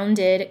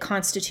grounded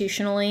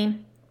constitutionally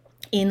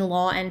in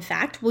law and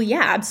fact? Well,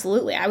 yeah,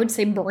 absolutely. I would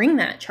say bring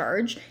that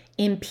charge,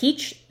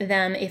 impeach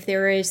them if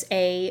there is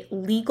a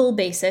legal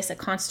basis, a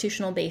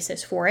constitutional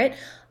basis for it.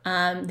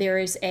 There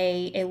is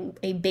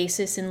a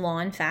basis in law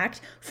and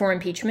fact for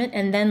impeachment,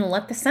 and then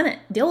let the Senate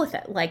deal with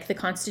it, like the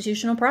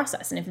constitutional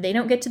process. And if they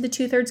don't get to the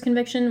 2/3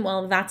 conviction,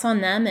 well, that's on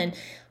them, and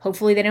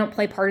hopefully they don't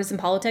play partisan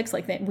politics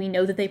like that. We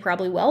know that they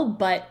probably will,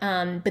 but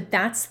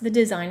that's the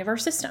design of our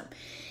system.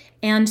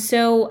 And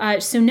so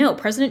no,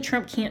 President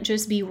Trump can't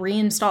just be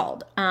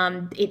reinstalled.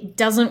 It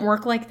doesn't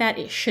work like that.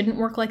 It shouldn't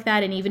work like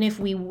that. And even if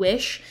we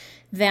wish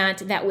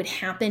that would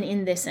happen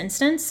in this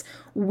instance,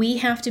 we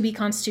have to be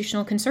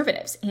constitutional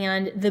conservatives.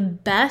 And the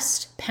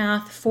best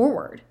path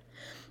forward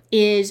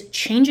is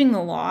changing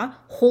the law,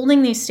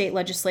 holding these state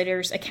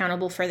legislators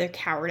accountable for their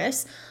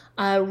cowardice,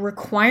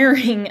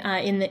 requiring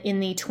in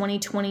the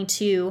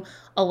 2022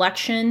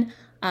 election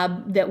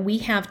that we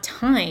have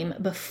time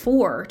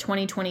before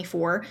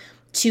 2024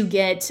 to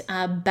get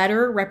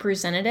better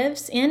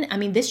representatives in.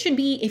 This should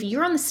be, if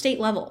you're on the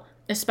state level,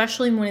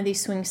 especially in one of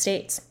these swing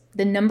states,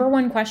 the number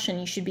one question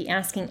you should be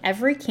asking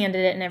every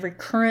candidate and every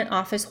current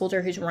office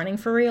holder who's running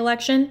for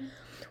re-election: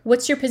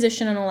 what's your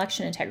position on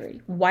election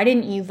integrity? Why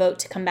didn't you vote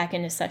to come back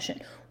into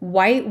session?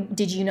 Why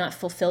did you not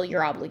fulfill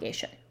your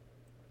obligation?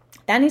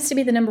 That needs to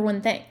be the number one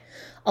thing.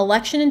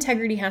 Election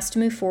integrity has to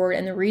move forward,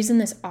 and the reason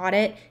this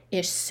audit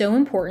is so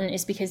important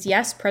is because,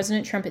 yes,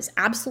 President Trump is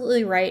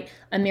absolutely right.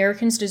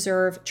 Americans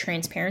deserve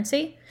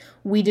transparency.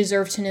 We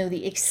deserve to know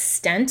the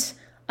extent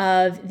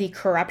of the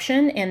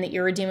corruption and the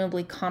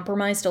irredeemably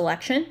compromised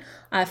election.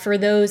 For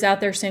those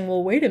out there saying,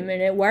 well, wait a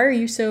minute, why are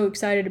you so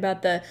excited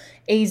about the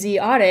AZ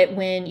audit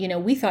when,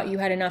 we thought you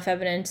had enough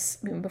evidence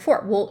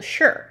before? Well,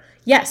 sure.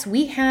 Yes,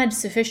 we had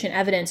sufficient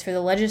evidence for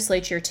the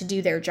legislature to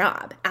do their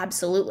job,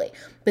 absolutely.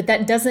 But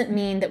that doesn't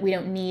mean that we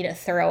don't need a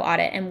thorough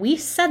audit. And we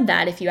said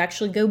that if you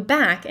actually go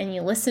back and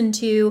you listen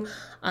to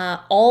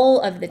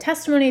all of the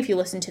testimony, if you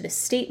listen to the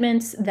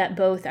statements that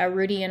both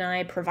Rudy and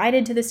I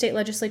provided to the state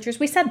legislatures,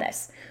 we said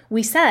this.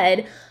 We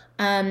said,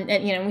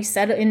 we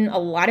said in a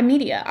lot of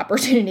media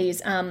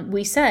opportunities,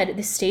 we said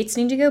the states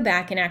need to go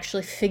back and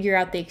actually figure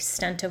out the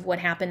extent of what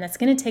happened. That's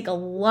going to take a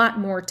lot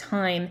more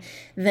time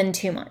than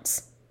 2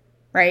 months.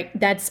 Right?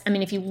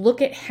 If you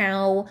look at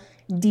how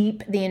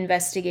deep the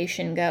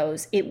investigation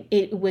goes.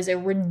 It was a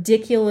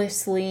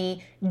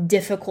ridiculously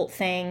difficult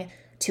thing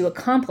to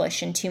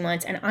accomplish in 2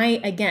 months. And I,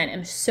 again,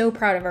 am so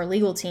proud of our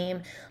legal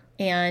team.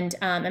 And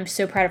I'm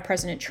so proud of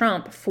President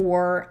Trump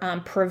for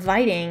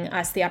providing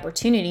us the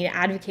opportunity to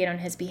advocate on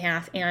his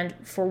behalf and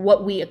for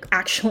what we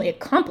actually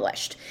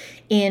accomplished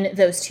in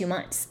those 2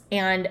 months.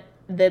 And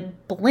the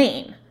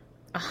blame,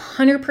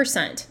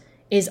 100%,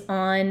 is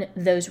on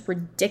those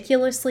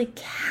ridiculously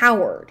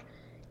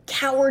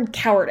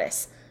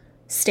cowardice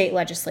state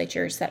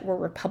legislatures that were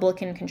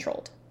Republican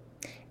controlled.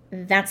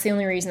 That's the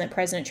only reason that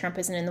President Trump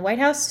isn't in the White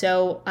House.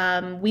 So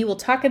we will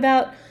talk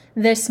about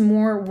this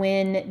more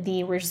when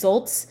the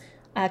results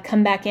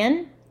come back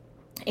in.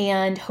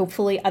 And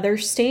hopefully other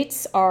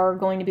states are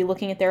going to be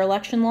looking at their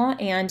election law.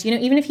 And,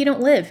 even if you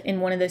don't live in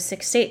one of those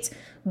 6 states,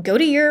 go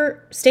to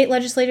your state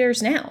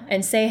legislators now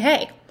and say,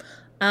 hey,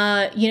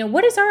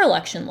 what is our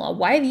election law?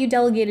 Why have you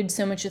delegated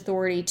so much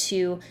authority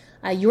to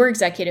your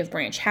executive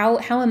branch? How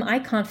am I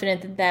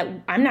confident that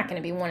I'm not going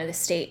to be one of the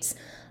states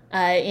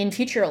in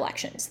future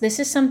elections? This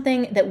is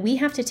something that we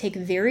have to take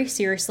very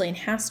seriously and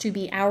has to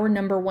be our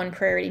number one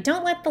priority.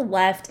 Don't let the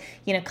left,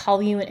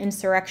 call you an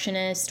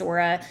insurrectionist or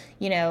a,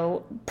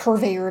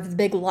 purveyor of the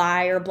big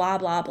lie or blah,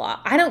 blah, blah.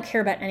 I don't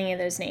care about any of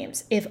those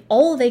names. If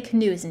all they can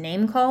do is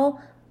name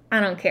call, I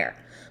don't care.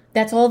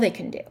 That's all they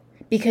can do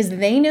because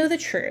they know the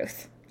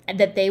truth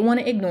that they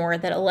want to ignore,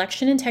 that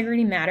election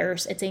integrity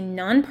matters. It's a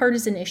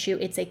nonpartisan issue.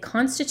 It's a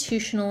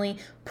constitutionally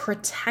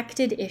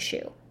protected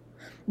issue.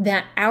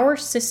 That our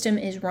system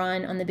is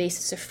run on the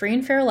basis of free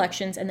and fair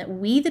elections and that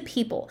we, the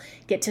people,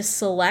 get to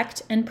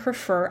select and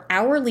prefer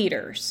our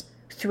leaders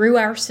through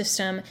our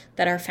system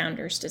that our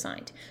founders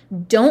designed.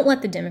 Don't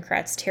let the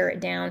Democrats tear it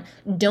down.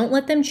 Don't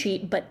let them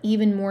cheat. But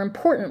even more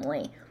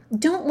importantly,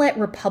 don't let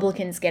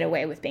Republicans get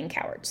away with being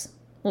cowards.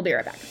 We'll be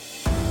right back.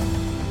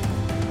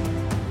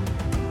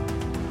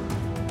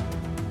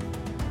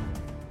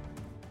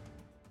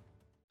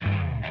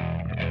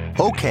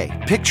 Okay,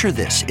 picture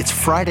this. It's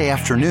Friday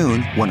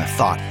afternoon when a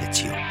thought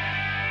hits you.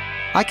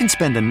 I can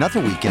spend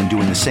another weekend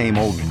doing the same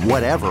old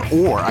whatever,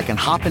 or I can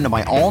hop into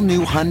my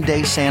all-new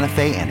Hyundai Santa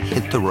Fe and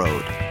hit the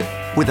road.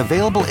 With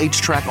available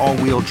H-Track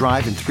all-wheel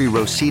drive and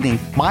 3-row seating,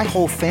 my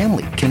whole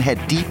family can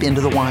head deep into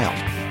the wild.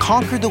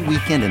 Conquer the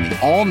weekend in the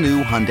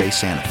all-new Hyundai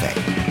Santa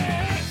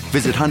Fe.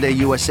 Visit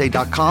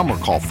HyundaiUSA.com or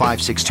call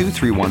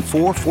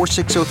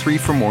 562-314-4603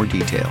 for more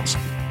details.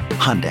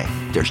 Hyundai,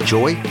 there's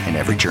joy in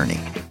every journey.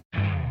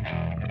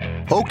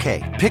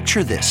 Okay,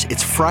 picture this.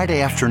 It's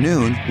Friday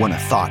afternoon when a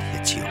thought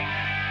hits you.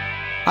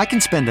 I can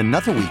spend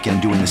another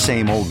weekend doing the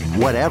same old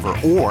whatever,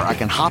 or I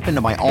can hop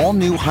into my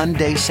all-new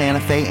Hyundai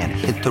Santa Fe and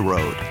hit the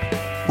road.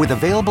 With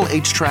available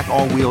H-Track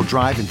all-wheel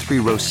drive and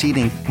 3-row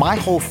seating, my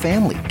whole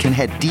family can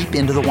head deep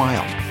into the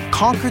wild.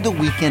 Conquer the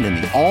weekend in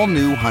the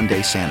all-new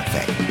Hyundai Santa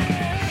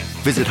Fe.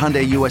 Visit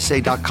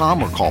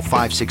HyundaiUSA.com or call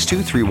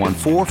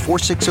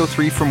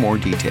 562-314-4603 for more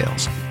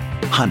details.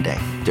 Hyundai,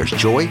 there's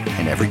joy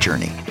in every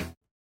journey.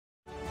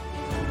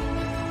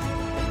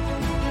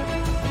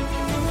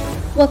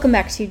 Welcome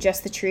back to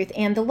Just the Truth.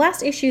 And the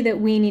last issue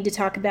that we need to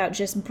talk about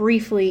just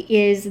briefly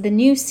is the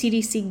new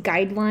CDC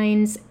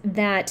guidelines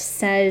that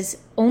says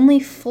only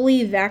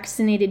fully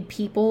vaccinated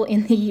people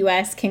in the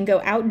U.S. can go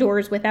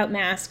outdoors without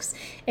masks,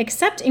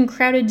 except in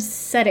crowded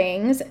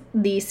settings,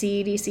 the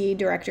CDC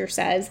director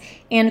says,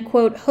 and,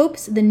 quote,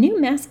 hopes the new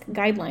mask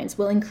guidelines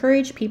will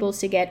encourage people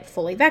to get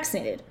fully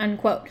vaccinated,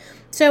 unquote.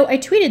 So I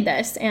tweeted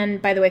this,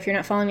 and by the way, if you're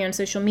not following me on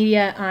social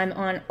media, I'm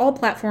on all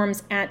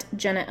platforms at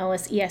Jenna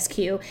Ellis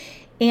ESQ.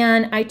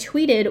 And I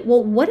tweeted,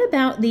 well, what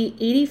about the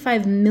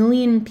 85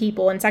 million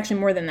people, and it's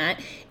actually more than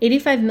that,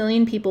 85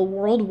 million people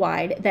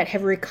worldwide that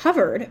have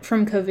recovered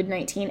from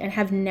COVID-19 and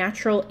have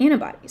natural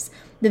antibodies?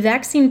 The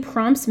vaccine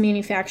prompts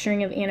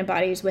manufacturing of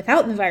antibodies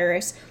without the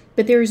virus,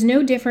 but there is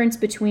no difference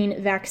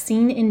between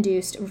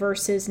vaccine-induced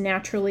versus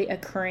naturally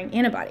occurring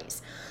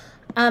antibodies.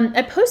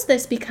 I post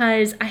this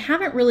because I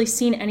haven't really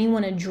seen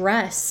anyone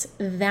address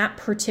that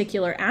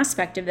particular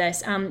aspect of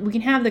this. We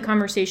can have the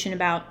conversation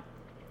about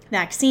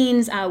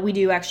vaccines. We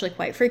do actually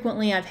quite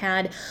frequently. I've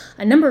had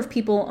a number of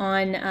people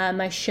on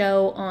my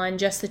show on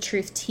Just the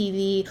Truth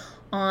TV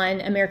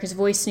on America's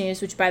Voice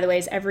News, which, by the way,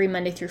 is every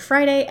Monday through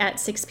Friday at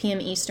 6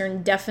 p.m.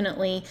 Eastern.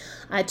 Definitely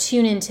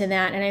tune into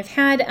that. And I've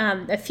had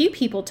a few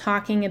people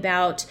talking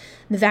about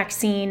the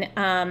vaccine,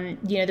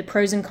 the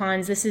pros and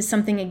cons. This is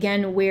something,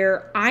 again,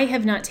 where I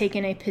have not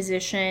taken a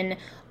position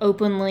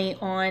openly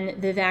on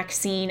the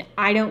vaccine.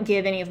 I don't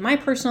give any of my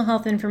personal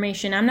health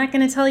information. I'm not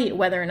going to tell you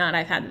whether or not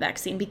I've had the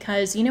vaccine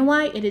because, you know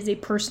why? It is a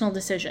personal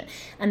decision.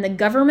 And the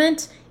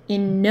government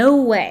in no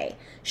way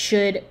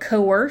should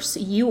coerce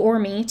you or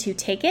me to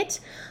take it.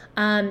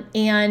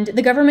 And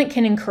the government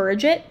can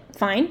encourage it,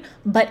 fine,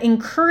 but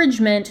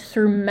encouragement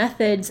through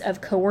methods of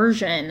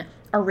coercion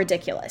are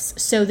ridiculous.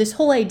 So this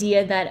whole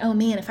idea that, oh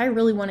man, if I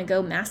really want to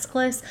go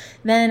maskless,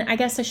 then I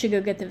guess I should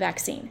go get the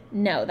vaccine.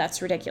 No,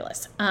 that's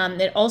ridiculous.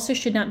 It also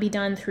should not be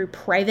done through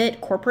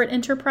private corporate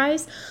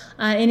enterprise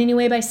in any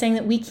way by saying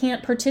that we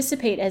can't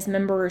participate as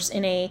members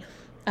in a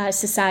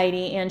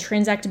society and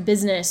transact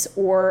business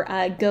or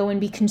go and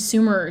be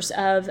consumers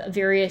of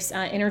various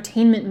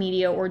entertainment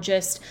media or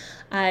just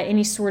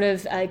any sort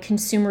of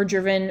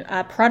consumer-driven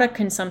product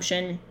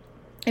consumption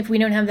if we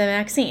don't have the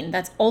vaccine.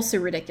 That's also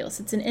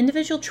ridiculous. It's an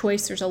individual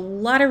choice. There's a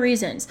lot of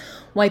reasons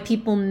why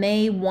people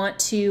may want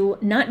to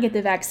not get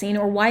the vaccine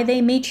or why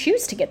they may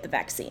choose to get the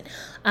vaccine.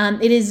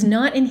 It is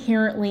not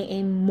inherently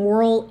a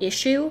moral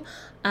issue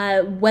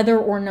whether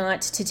or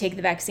not to take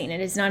the vaccine.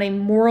 It is not a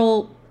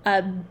moral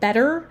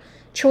better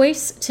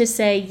choice to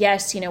say,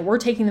 yes, we're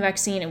taking the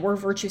vaccine and we're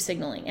virtue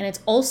signaling. And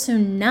it's also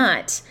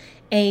not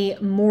a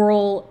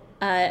moral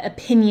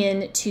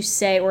opinion to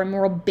say, or a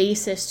moral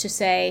basis to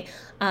say,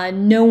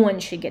 no one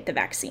should get the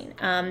vaccine.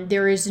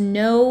 There is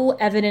no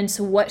evidence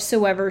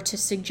whatsoever to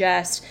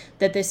suggest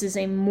that this is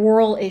a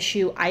moral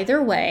issue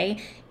either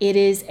way. It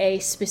is a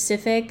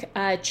specific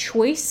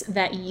choice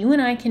that you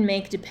and I can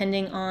make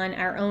depending on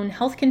our own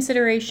health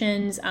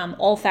considerations,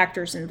 all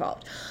factors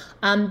involved.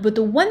 But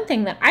the one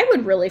thing that I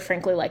would really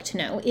frankly like to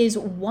know is,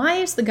 why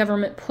is the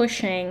government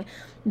pushing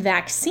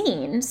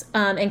vaccines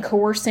and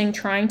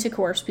trying to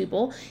coerce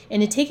people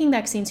into taking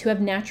vaccines who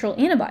have natural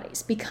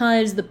antibodies?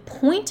 Because the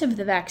point of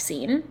the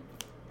vaccine,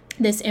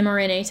 this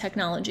mRNA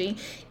technology,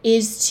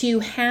 is to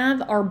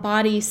have our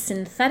bodies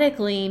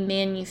synthetically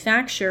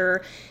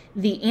manufacture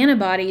the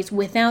antibodies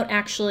without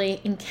actually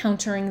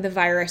encountering the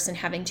virus and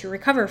having to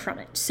recover from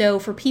it. So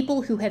for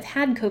people who have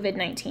had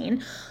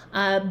COVID-19,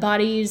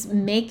 bodies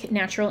make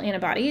natural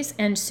antibodies,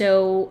 and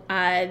so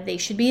they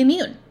should be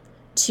immune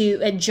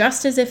to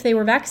just as if they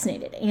were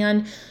vaccinated.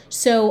 And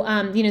so,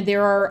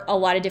 there are a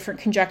lot of different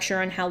conjecture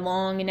on how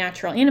long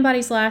natural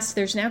antibodies last.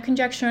 There's now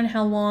conjecture on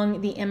how long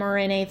the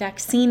mRNA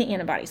vaccine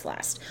antibodies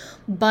last.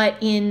 But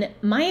in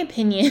my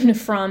opinion,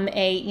 from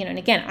and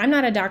again, I'm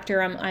not a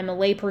doctor, I'm a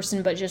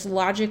layperson, but just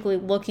logically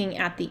looking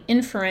at the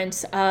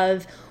inference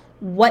of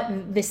what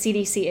the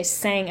CDC is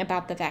saying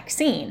about the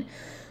vaccine,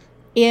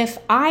 if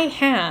I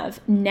have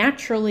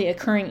naturally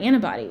occurring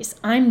antibodies,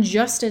 I'm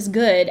just as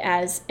good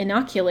as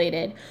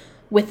inoculated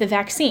with the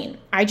vaccine.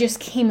 I just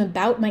came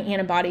about my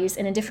antibodies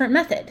in a different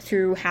method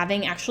through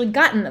having actually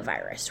gotten the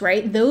virus,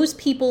 right? Those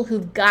people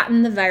who've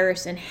gotten the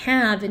virus and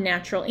have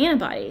natural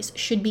antibodies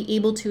should be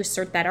able to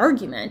assert that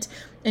argument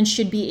and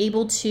should be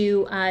able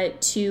to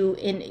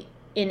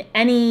in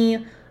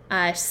any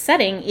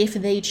setting, if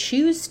they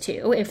choose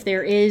to, if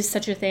there is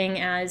such a thing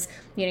as,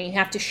 you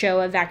have to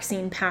show a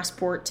vaccine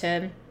passport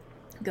to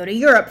go to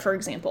Europe, for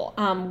example.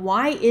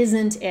 Why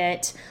isn't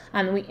it,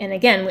 and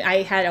again,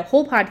 I had a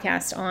whole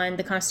podcast on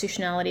the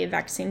constitutionality of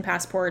vaccine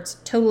passports,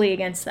 totally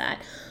against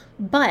that.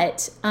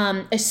 But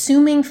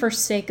assuming for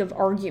sake of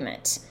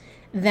argument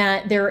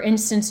that there are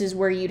instances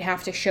where you'd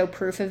have to show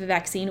proof of a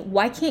vaccine,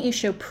 why can't you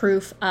show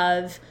proof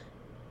of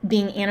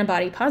being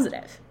antibody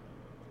positive?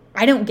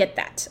 I don't get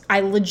that.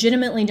 I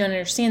legitimately don't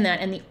understand that.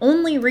 And the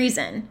only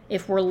reason,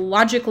 if we're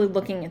logically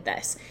looking at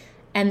this,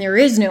 and there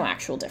is no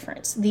actual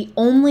difference, the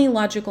only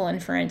logical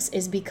inference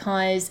is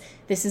because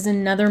this is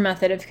another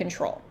method of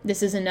control.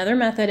 This is another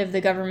method of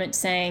the government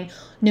saying,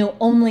 no,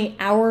 only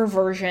our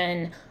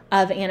version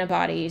of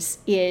antibodies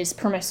is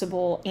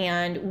permissible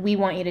and we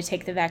want you to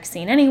take the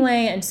vaccine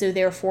anyway, and so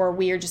therefore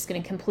we are just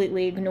going to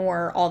completely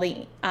ignore all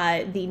the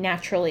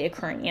naturally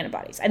occurring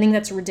antibodies. I think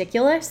that's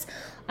ridiculous.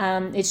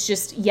 It's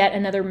just yet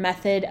another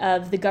method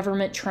of the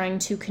government trying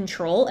to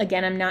control.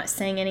 Again, I'm not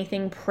saying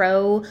anything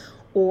pro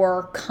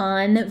or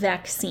con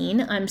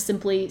vaccine. I'm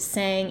simply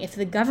saying, if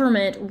the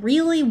government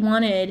really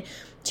wanted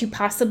to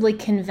possibly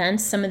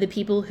convince some of the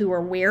people who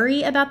are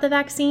wary about the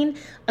vaccine,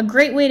 a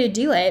great way to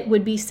do it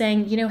would be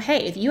saying,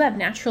 hey, if you have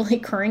naturally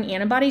occurring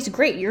antibodies,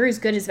 great, you're as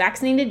good as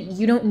vaccinated,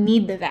 you don't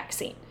need the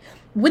vaccine.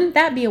 Wouldn't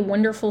that be a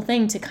wonderful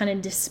thing to kind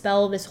of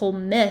dispel this whole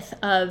myth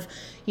of,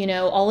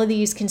 all of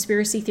these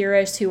conspiracy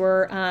theorists who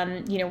are,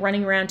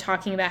 running around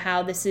talking about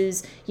how this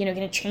is, going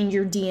to change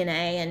your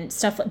DNA and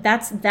stuff.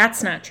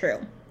 That's not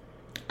true.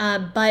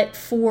 But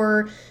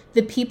for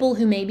the people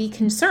who may be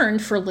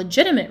concerned for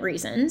legitimate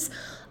reasons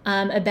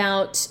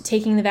about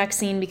taking the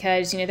vaccine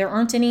because, there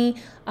aren't any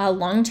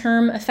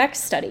long-term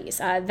effects studies,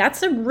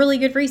 that's a really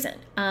good reason.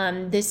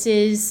 This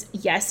is,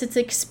 yes, it's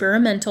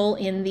experimental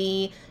in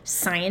the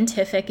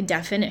scientific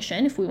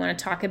definition. If we want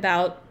to talk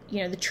about,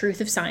 the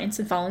truth of science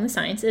and following the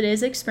science, it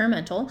is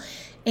experimental.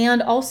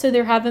 And also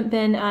there haven't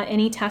been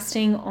any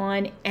testing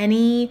on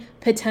any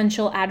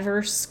potential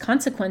adverse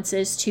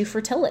consequences to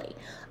fertility.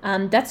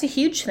 That's a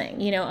huge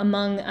thing,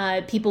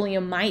 among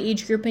people, my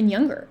age group and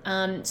younger.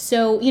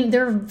 So,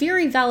 there are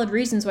very valid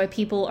reasons why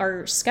people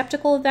are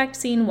skeptical of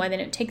vaccine, why they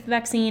don't take the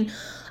vaccine.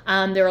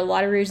 There are a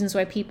lot of reasons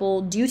why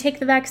people do take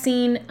the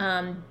vaccine.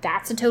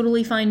 That's a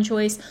totally fine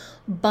choice.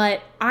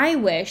 But I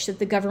wish that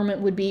the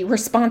government would be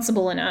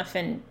responsible enough,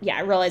 and yeah,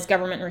 I realize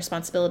government and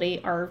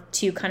responsibility are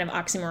two kind of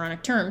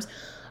oxymoronic terms,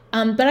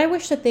 but I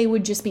wish that they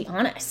would just be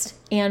honest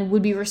and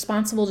would be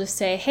responsible to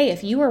say, hey,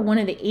 if you are one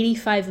of the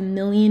 85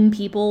 million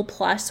people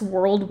plus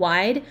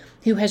worldwide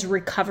who has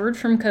recovered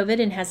from COVID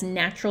and has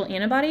natural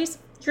antibodies,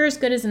 you're as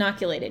good as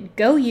inoculated.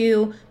 Go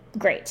you,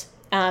 great.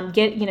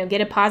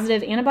 Get a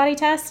positive antibody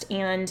test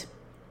and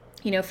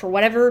for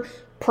whatever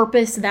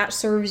purpose that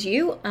serves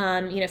you.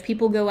 If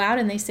people go out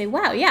and they say,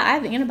 wow, yeah, I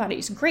have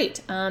antibodies,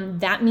 great.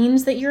 That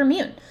means that you're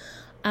immune.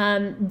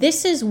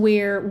 This is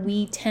where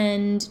we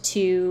tend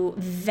to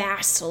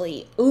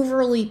vastly,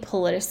 overly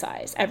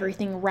politicize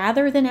everything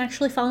rather than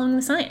actually following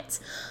the science.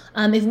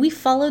 If we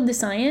followed the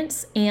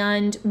science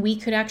and we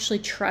could actually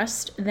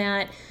trust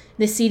that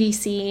the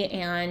CDC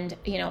and,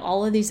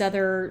 all of these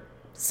other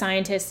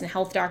scientists and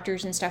health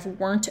doctors and stuff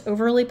weren't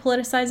overly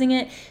politicizing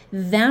it,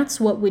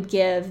 that's what would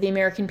give the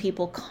American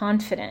people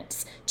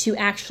confidence to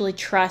actually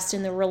trust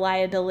in the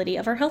reliability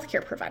of our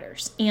healthcare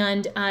providers.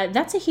 And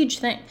that's a huge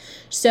thing.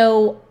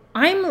 So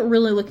I'm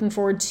really looking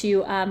forward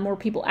to more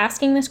people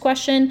asking this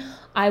question.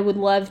 I would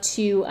love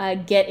to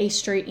get a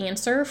straight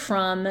answer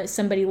from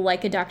somebody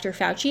like a Dr.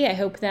 Fauci. I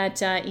hope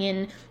that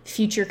in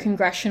future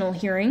congressional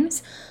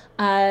hearings,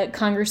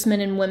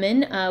 congressmen and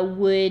women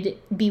would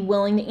be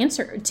willing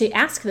to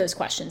ask those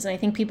questions. And I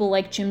think people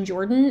like Jim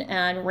Jordan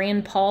and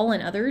Rand Paul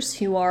and others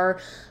who are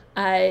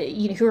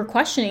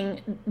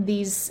questioning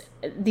these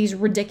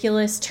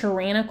ridiculous,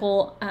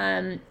 tyrannical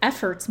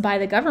efforts by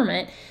the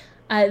government,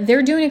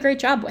 they're doing a great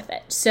job with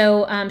it.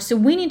 So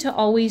we need to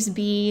always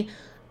be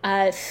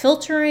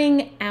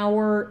filtering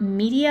our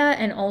media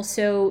and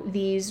also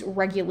these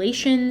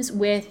regulations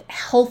with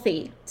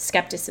healthy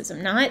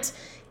skepticism, not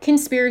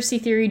conspiracy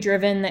theory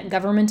driven that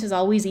government is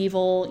always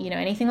evil,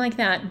 anything like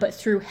that, but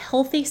through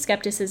healthy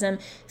skepticism,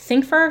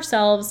 think for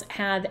ourselves,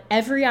 have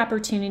every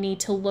opportunity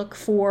to look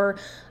for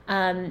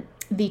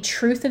the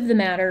truth of the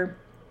matter.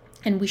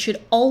 And we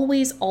should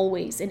always,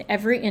 in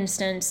every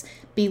instance,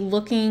 be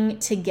looking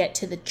to get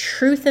to the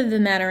truth of the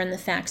matter and the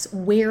facts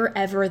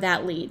wherever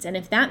that leads. And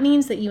if that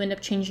means that you end up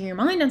changing your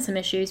mind on some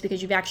issues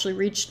because you've actually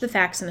reached the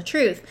facts and the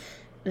truth,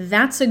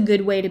 that's a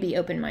good way to be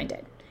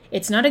open-minded.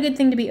 It's not a good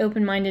thing to be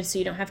open-minded so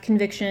you don't have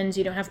convictions,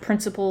 you don't have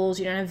principles,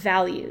 you don't have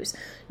values.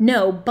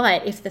 No,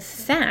 but if the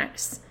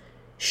facts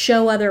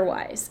show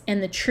otherwise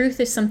and the truth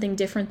is something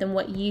different than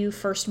what you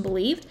first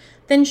believed,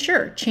 then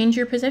sure, change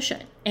your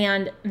position.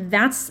 And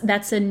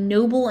that's a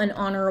noble and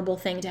honorable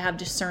thing to have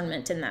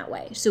discernment in that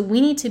way. So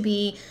we need to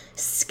be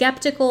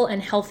skeptical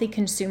and healthy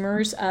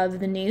consumers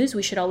of the news.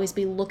 We should always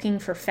be looking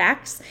for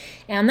facts.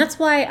 And that's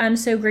why I'm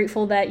so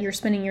grateful that you're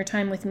spending your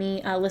time with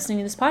me listening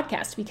to this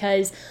podcast,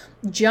 because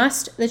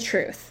just the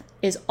truth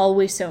is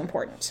always so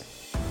important.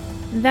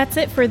 That's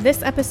it for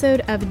this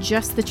episode of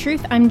Just the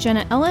Truth. I'm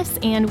Jenna Ellis,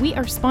 and we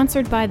are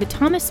sponsored by the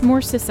Thomas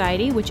More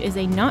Society, which is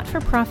a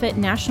not-for-profit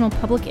national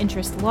public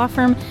interest law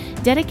firm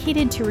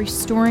dedicated to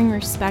restoring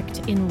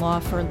respect in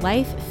law for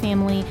life,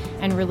 family,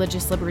 and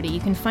religious liberty. You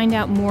can find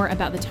out more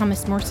about the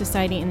Thomas More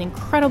Society and the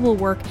incredible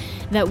work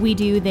that we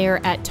do there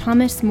at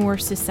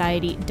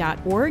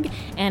thomasmoresociety.org.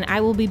 And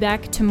I will be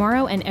back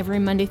tomorrow and every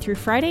Monday through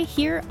Friday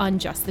here on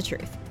Just the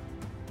Truth.